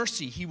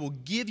mercy, he will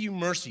give you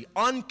mercy,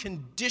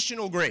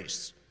 unconditional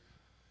grace.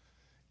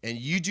 And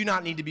you do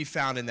not need to be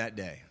found in that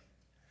day.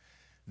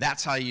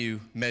 That's how you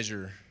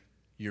measure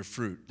your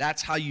fruit.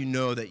 That's how you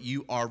know that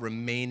you are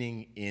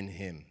remaining in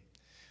him.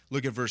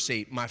 Look at verse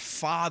 8. My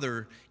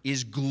Father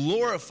is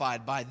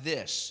glorified by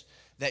this,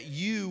 that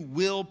you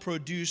will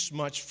produce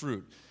much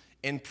fruit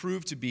and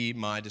prove to be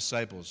my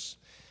disciples.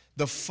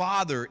 The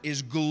Father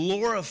is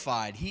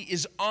glorified. He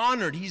is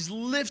honored. He's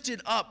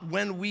lifted up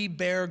when we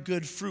bear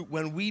good fruit,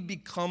 when we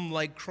become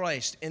like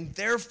Christ. And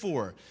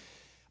therefore,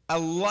 a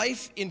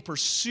life in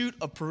pursuit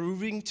of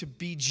proving to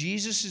be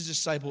Jesus'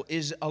 disciple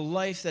is a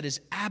life that is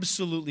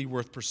absolutely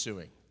worth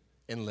pursuing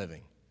and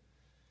living.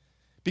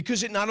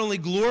 Because it not only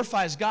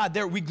glorifies God,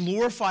 there we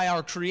glorify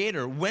our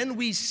Creator. When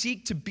we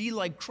seek to be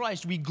like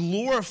Christ, we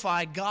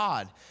glorify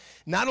God.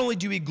 Not only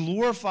do we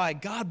glorify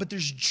God, but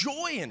there's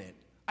joy in it.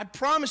 I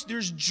promise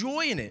there's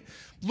joy in it.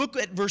 Look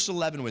at verse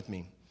 11 with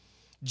me.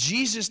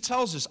 Jesus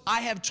tells us,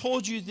 I have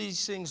told you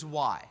these things,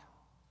 why?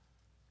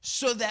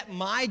 So that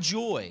my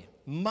joy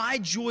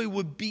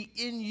would be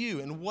in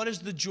you. And what is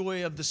the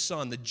joy of the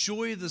Son? The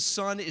joy of the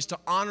Son is to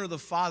honor the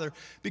Father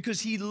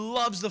because he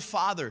loves the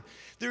Father.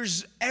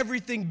 There's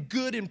everything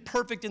good and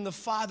perfect in the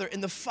Father,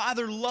 and the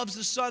Father loves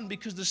the Son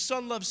because the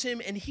Son loves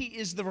him, and he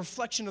is the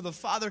reflection of the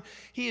Father.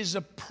 He is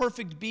a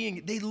perfect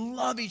being. They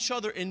love each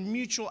other in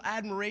mutual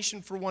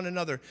admiration for one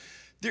another.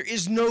 There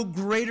is no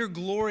greater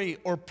glory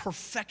or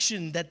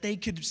perfection that they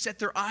could set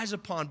their eyes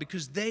upon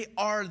because they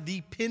are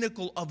the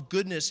pinnacle of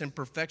goodness and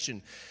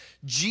perfection.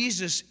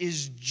 Jesus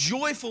is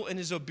joyful in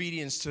his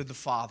obedience to the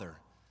Father.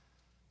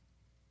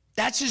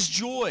 That's his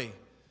joy.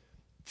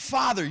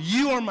 Father,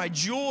 you are my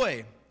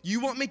joy. You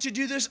want me to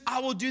do this?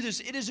 I will do this.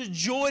 It is a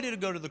joy to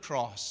go to the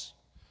cross.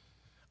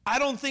 I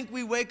don't think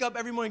we wake up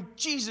every morning,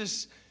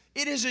 Jesus,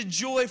 it is a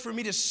joy for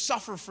me to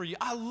suffer for you.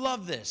 I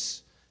love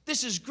this.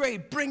 This is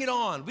great. Bring it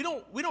on. We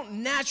don't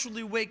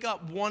naturally wake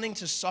up wanting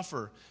to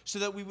suffer so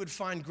that we would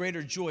find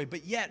greater joy.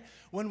 But yet,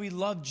 when we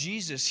love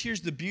Jesus, here's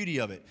the beauty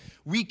of it.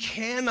 We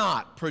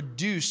cannot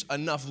produce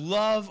enough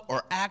love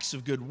or acts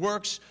of good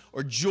works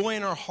or joy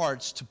in our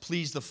hearts to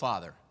please the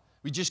Father.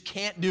 We just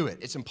can't do it.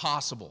 It's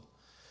impossible.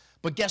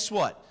 But guess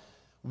what?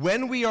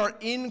 When we are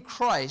in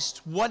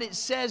Christ, what it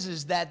says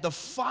is that the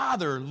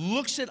Father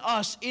looks at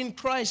us in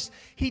Christ.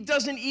 He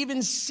doesn't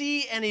even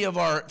see any of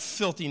our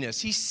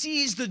filthiness. He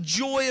sees the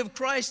joy of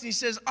Christ, and he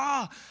says,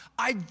 I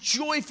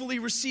joyfully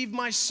receive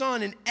my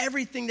Son and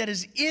everything that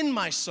is in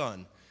my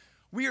Son.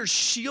 We are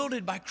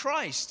shielded by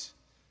Christ.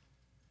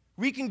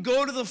 We can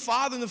go to the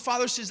Father, and the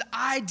Father says,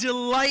 I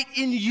delight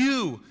in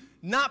you,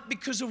 not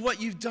because of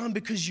what you've done,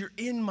 because you're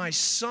in my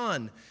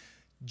Son.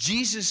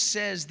 Jesus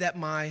says that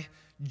my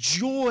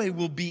joy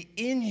will be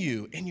in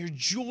you, and your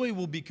joy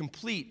will be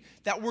complete.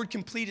 That word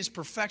complete is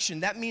perfection.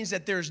 That means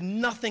that there's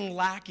nothing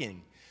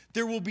lacking.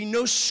 There will be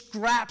no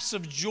scraps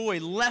of joy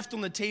left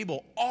on the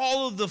table.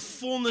 All of the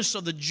fullness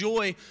of the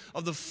joy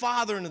of the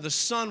Father and of the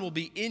Son will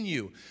be in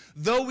you.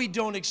 Though we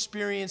don't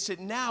experience it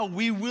now,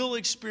 we will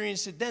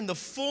experience it then. The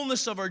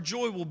fullness of our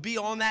joy will be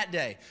on that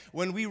day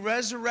when we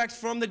resurrect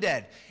from the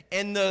dead,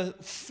 and the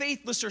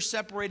faithless are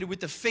separated with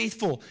the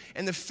faithful,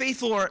 and the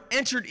faithful are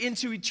entered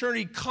into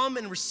eternity. Come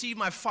and receive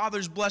my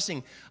Father's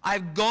blessing.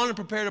 I've gone and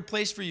prepared a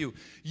place for you.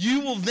 You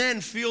will then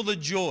feel the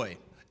joy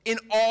in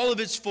all of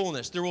its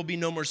fullness. There will be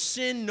no more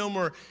sin, no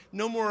more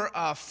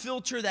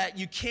filter that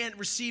you can't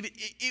receive it.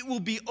 It will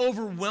be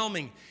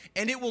overwhelming,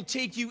 and it will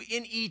take you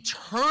in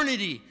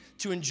eternity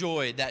to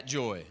enjoy that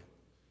joy.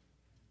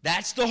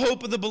 That's the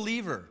hope of the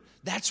believer.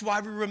 That's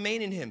why we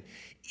remain in him.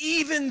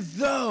 Even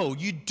though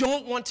you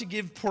don't want to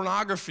give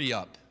pornography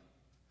up,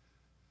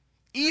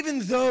 even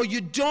though you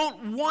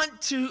don't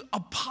want to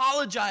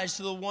apologize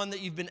to the one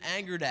that you've been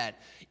angered at,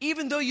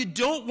 even though you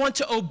don't want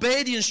to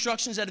obey the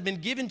instructions that have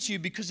been given to you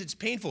because it's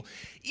painful,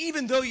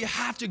 even though you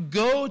have to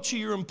go to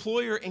your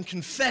employer and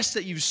confess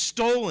that you've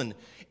stolen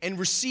and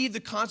receive the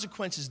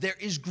consequences, there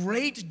is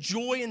great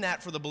joy in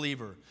that for the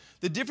believer.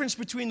 The difference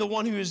between the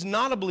one who is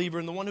not a believer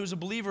and the one who is a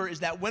believer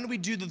is that when we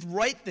do the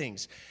right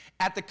things,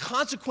 at the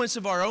consequence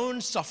of our own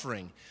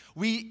suffering,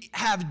 we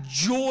have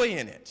joy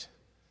in it.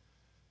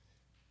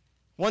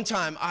 One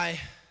time, I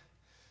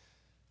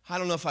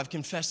don't know if I've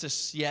confessed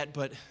this yet,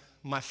 but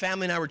my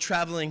family and I were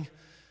traveling.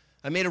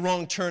 I made a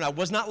wrong turn. I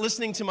was not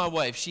listening to my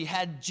wife. She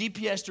had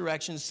GPS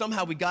directions.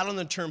 Somehow we got on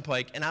the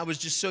turnpike, and I was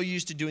just so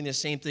used to doing the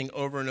same thing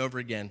over and over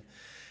again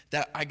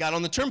that I got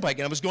on the turnpike,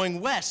 and I was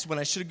going west when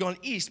I should have gone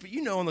east. But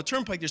you know, on the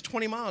turnpike, there's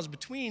 20 miles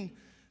between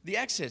the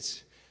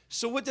exits.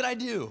 So what did I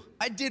do?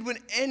 I did what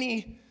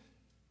any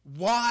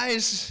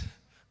wise,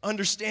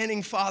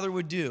 understanding father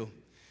would do.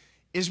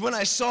 Is when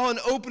I saw an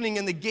opening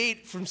in the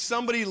gate from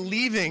somebody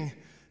leaving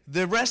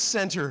the rest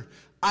center,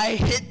 I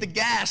hit the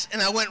gas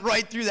and I went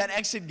right through that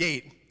exit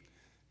gate.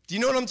 Do you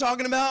know what I'm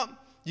talking about?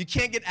 You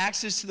can't get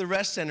access to the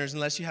rest centers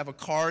unless you have a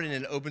card and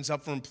it opens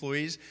up for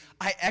employees.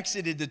 I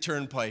exited the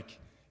turnpike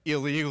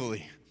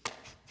illegally.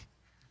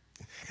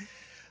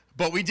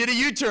 But we did a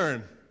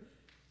U-turn.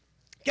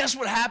 Guess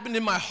what happened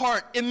in my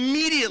heart?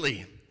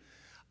 Immediately,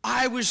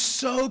 I was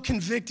so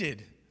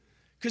convicted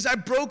because I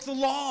broke the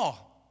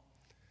law.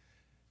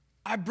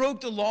 I broke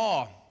the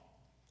law,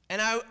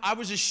 and I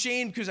was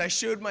ashamed because I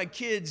showed my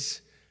kids,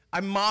 I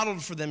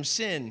modeled for them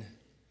sin.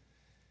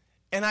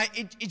 And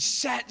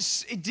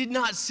it did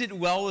not sit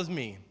well with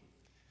me,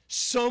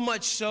 so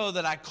much so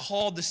that I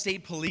called the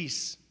state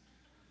police.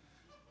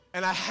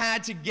 And I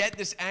had to get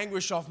this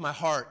anguish off my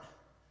heart.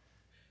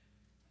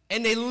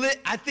 And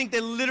I think they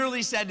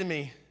literally said to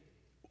me,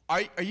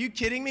 are you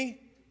kidding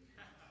me?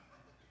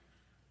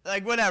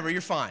 Like, whatever,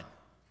 you're fine.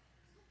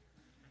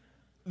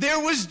 There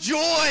was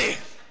joy.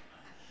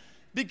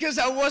 Because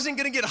I wasn't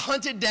going to get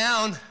hunted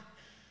down,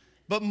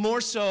 but more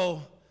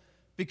so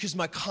because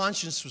my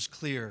conscience was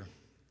clear.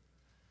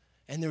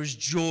 And there was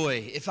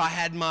joy. If I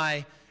had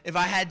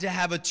to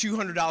have a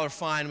 $200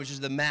 fine, which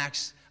is the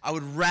max, I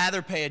would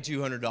rather pay a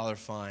 $200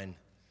 fine.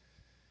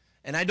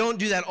 And I don't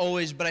do that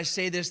always, but I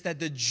say this,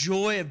 that the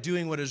joy of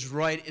doing what is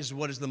right is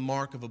what is the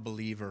mark of a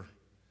believer.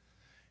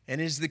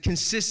 And it is the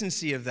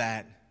consistency of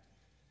that.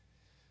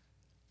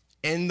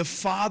 And the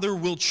Father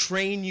will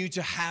train you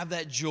to have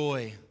that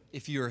joy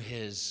if you're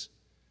his.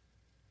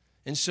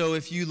 And so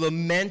if you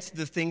lament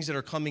the things that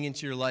are coming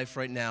into your life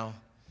right now,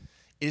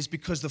 it is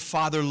because the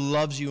Father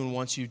loves you and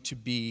wants you to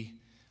be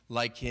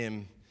like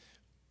him.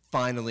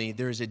 Finally,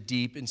 there is a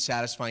deep and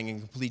satisfying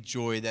and complete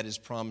joy that is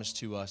promised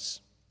to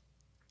us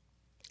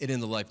and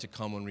in the life to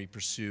come when we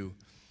pursue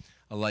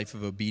a life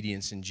of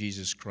obedience in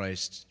Jesus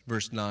Christ.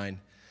 Verse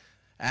 9,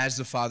 as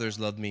the Father has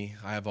loved me,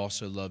 I have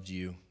also loved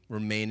you.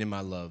 Remain in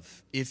my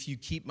love. If you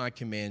keep my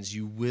commands,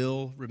 you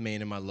will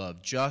remain in my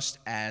love, just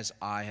as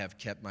I have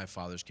kept my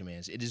Father's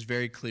commands. It is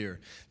very clear.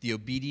 The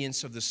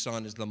obedience of the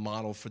Son is the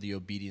model for the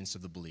obedience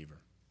of the believer.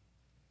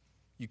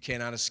 You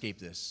cannot escape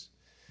this.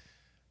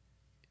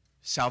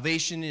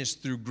 Salvation is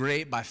through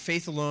grace, by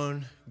faith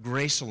alone,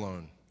 grace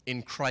alone,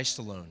 in Christ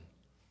alone.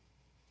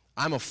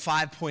 I'm a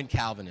 5-point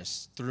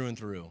Calvinist through and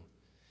through.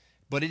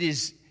 But it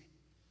is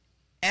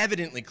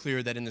evidently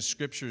clear that in the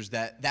scriptures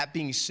that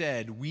being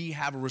said, we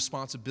have a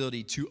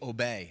responsibility to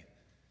obey.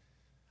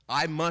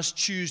 I must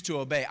choose to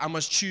obey. I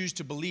must choose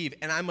to believe,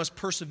 and I must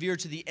persevere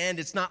to the end.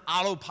 It's not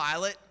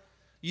autopilot.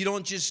 You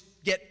don't just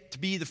get to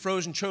be the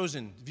frozen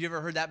chosen. Have you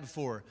ever heard that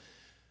before?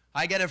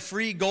 I get a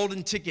free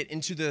golden ticket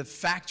into the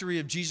factory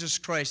of Jesus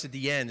Christ at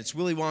the end. It's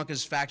Willy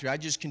Wonka's factory. I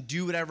just can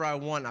do whatever I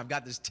want. I've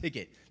got this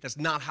ticket. That's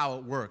not how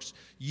it works.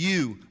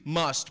 You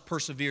must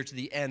persevere to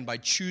the end by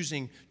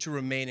choosing to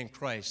remain in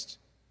Christ.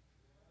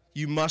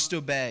 You must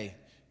obey.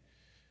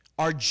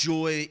 Our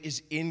joy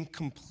is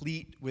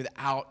incomplete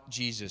without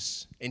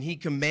Jesus. And he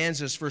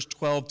commands us, verse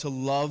 12, to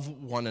love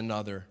one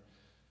another.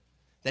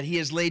 That he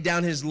has laid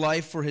down his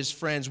life for his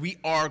friends. We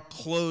are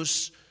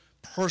close,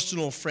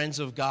 personal friends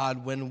of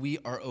God when we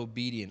are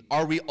obedient.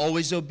 Are we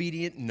always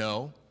obedient?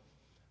 No.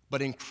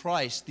 But in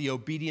Christ, the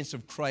obedience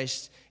of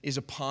Christ is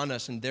upon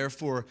us. And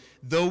therefore,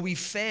 though you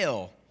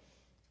fail,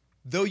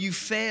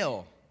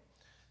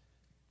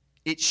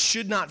 it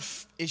should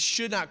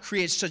not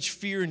create such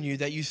fear in you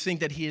that you think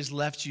that he has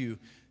left you.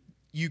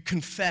 You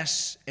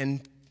confess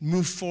and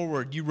move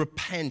forward. You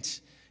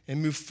repent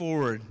and move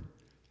forward.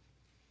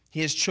 He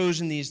has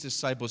chosen these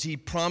disciples. He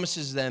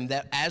promises them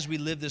that as we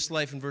live this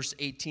life, in verse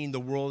 18, the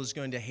world is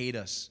going to hate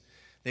us.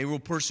 They will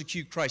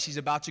persecute Christ. He's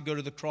about to go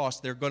to the cross.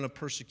 They're going to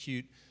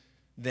persecute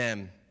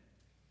them.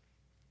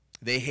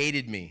 They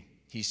hated me,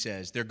 he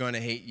says. They're going to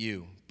hate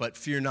you. But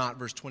fear not,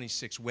 verse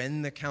 26,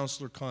 when the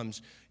counselor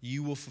comes,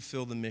 you will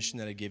fulfill the mission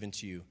that I've given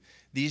to you.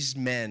 These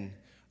men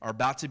are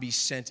about to be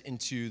sent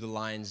into the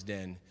lion's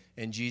den.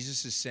 And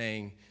Jesus is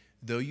saying,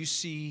 though you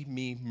see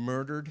me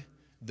murdered,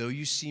 though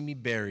you see me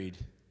buried,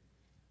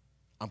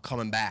 I'm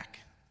coming back.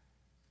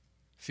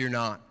 Fear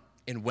not.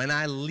 And when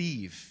I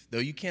leave, though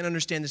you can't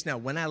understand this now,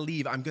 when I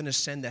leave, I'm going to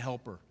send the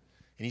helper.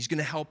 And he's going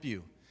to help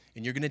you.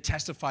 And you're going to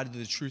testify to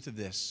the truth of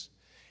this.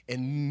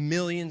 And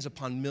millions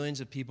upon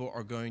millions of people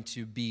are going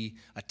to be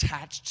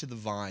attached to the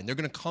vine. They're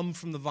going to come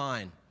from the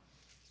vine.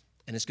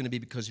 And it's going to be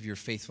because of your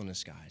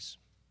faithfulness, guys.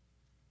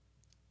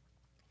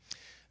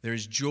 There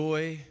is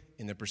joy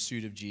in the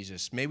pursuit of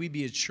Jesus. May we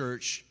be a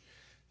church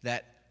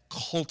that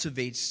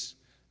cultivates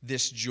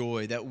this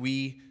joy, that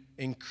we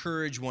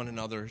encourage one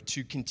another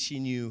to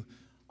continue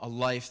a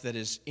life that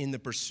is in the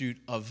pursuit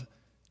of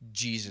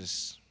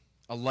Jesus.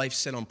 A life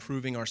set on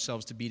proving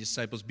ourselves to be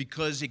disciples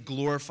because it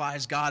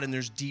glorifies God and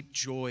there's deep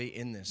joy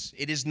in this.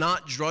 It is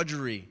not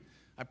drudgery,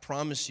 I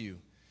promise you.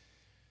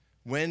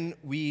 When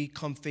we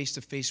come face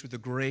to face with the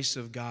grace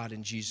of God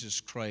in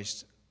Jesus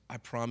Christ, I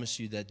promise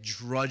you that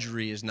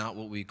drudgery is not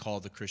what we call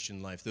the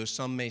Christian life. Though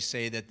some may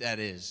say that that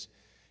is,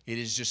 it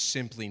is just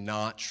simply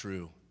not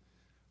true.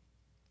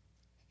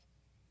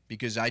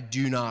 Because I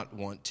do not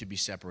want to be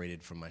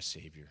separated from my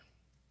Savior.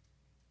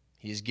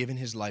 He has given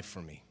his life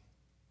for me.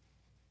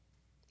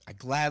 I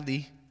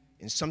gladly,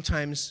 and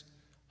sometimes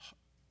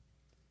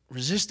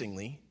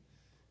resistingly,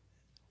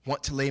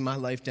 want to lay my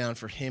life down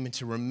for him and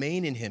to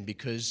remain in him,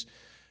 because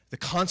the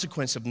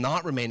consequence of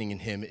not remaining in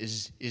him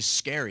is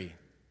scary.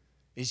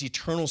 It is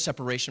eternal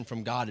separation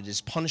from God. It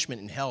is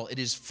punishment in hell. It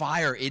is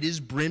fire. It is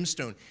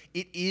brimstone.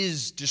 It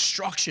is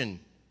destruction.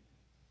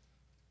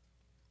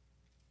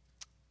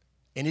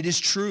 And it is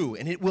true,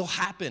 and it will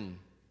happen,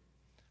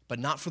 but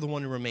not for the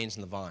one who remains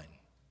in the vine.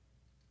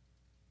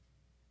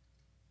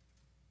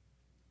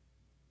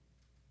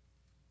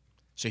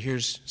 So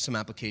here's some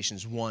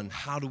applications. One,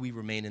 how do we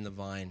remain in the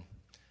vine?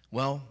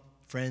 Well,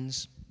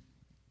 friends,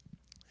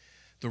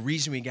 the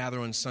reason we gather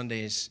on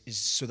Sundays is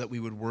so that we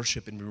would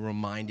worship and be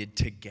reminded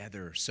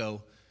together.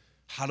 So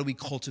how do we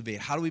cultivate?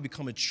 How do we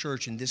become a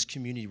church in this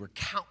community where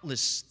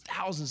countless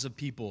thousands of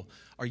people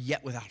are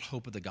yet without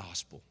hope of the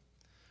gospel?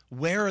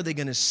 Where are they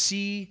going to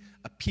see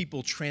a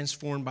people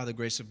transformed by the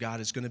grace of God?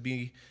 It's going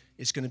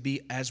to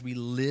be as we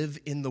live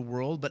in the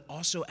world, but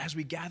also as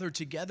we gather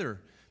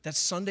together. That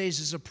Sundays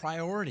is a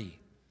priority.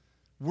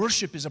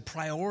 Worship is a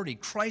priority.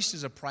 Christ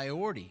is a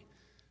priority.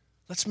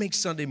 Let's make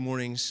Sunday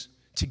mornings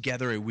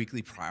together a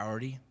weekly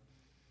priority.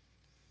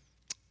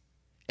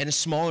 And a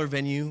smaller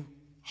venue,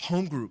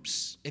 home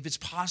groups. If it's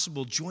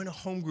possible, join a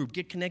home group.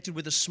 Get connected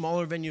with a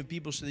smaller venue of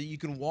people so that you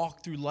can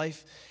walk through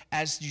life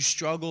as you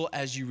struggle,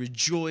 as you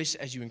rejoice,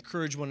 as you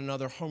encourage one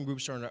another. Home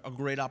groups are a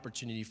great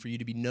opportunity for you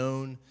to be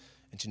known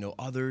and to know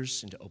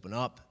others and to open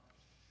up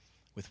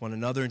with one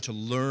another and to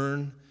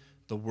learn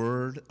the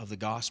word of the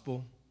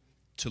gospel,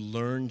 to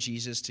learn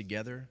Jesus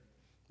together.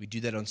 We do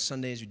that on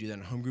Sundays. We do that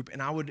in a home group.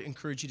 And I would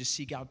encourage you to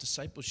seek out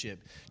discipleship.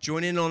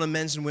 Join in on a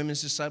men's and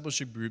women's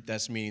discipleship group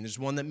that's meeting. There's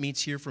one that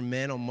meets here for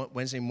men on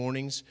Wednesday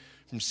mornings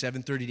from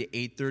 7:30 to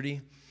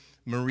 8:30.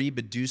 Marie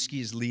Badusky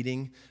is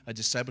leading a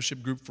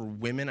discipleship group for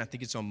women. I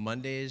think it's on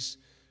Mondays.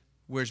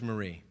 Where's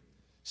Marie?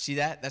 See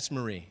that? That's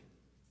Marie.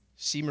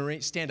 See Marie?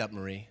 Stand up,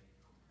 Marie.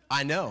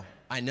 I know.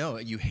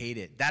 You hate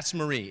it. That's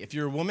Marie. If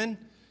you're a woman,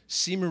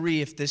 see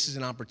Marie if this is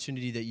an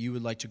opportunity that you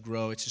would like to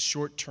grow. It's a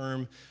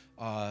short-term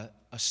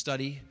a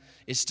study.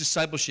 It's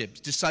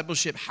discipleship.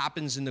 Discipleship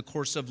happens in the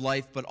course of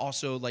life, but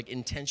also like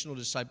intentional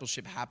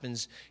discipleship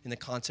happens in the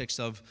context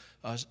of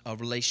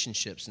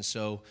relationships. And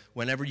so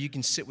whenever you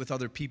can sit with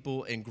other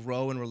people and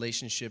grow in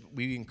relationship,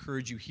 we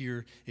encourage you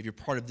here, if you're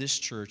part of this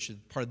church,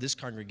 part of this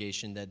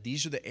congregation, that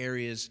these are the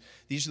areas,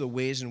 these are the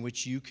ways in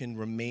which you can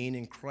remain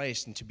in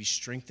Christ and to be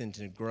strengthened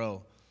and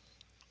grow.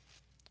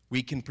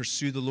 We can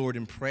pursue the Lord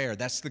in prayer.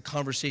 That's the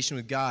conversation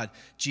with God.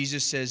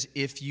 Jesus says,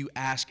 if you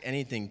ask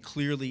anything,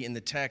 clearly in the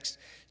text,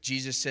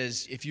 Jesus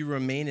says, if you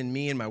remain in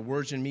me and my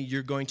words in me,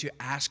 you're going to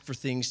ask for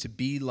things to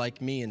be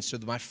like me. And so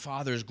my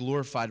Father is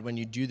glorified when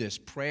you do this.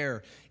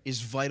 Prayer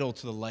is vital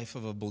to the life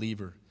of a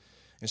believer.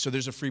 And so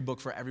there's a free book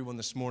for everyone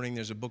this morning.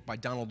 There's a book by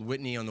Donald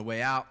Whitney on the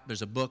way out.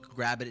 There's a book,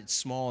 grab it. It's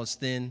small, it's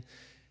thin.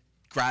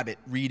 Grab it,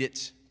 read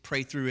it,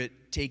 pray through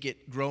it, take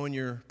it, grow in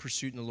your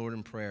pursuit in the Lord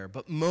in prayer.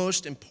 But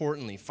most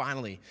importantly,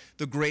 finally,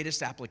 the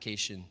greatest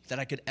application that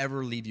I could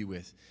ever leave you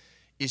with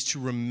is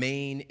to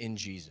remain in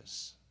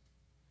Jesus,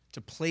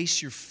 to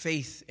place your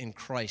faith in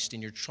Christ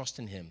and your trust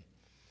in him,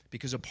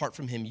 because apart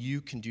from him, you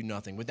can do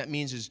nothing. What that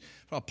means is,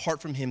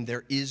 apart from him,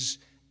 there is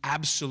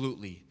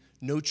absolutely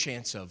no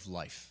chance of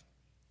life.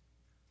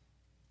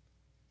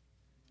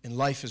 And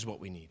life is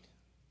what we need.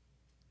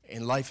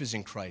 And life is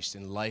in Christ,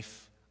 and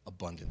life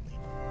abundantly.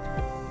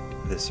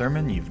 The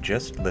sermon you've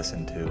just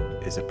listened to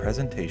is a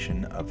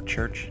presentation of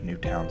Church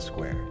Newtown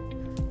Square.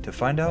 To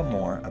find out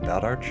more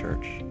about our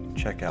church,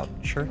 check out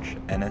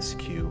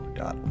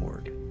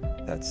churchnsq.org.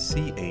 That's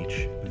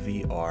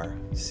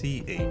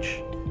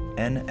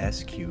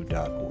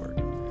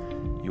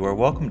CHVRCHNSQ.org. You are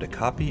welcome to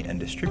copy and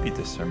distribute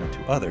this sermon to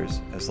others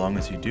as long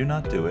as you do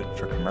not do it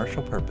for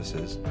commercial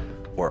purposes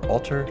or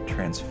alter,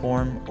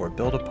 transform, or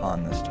build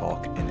upon this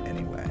talk in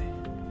any way.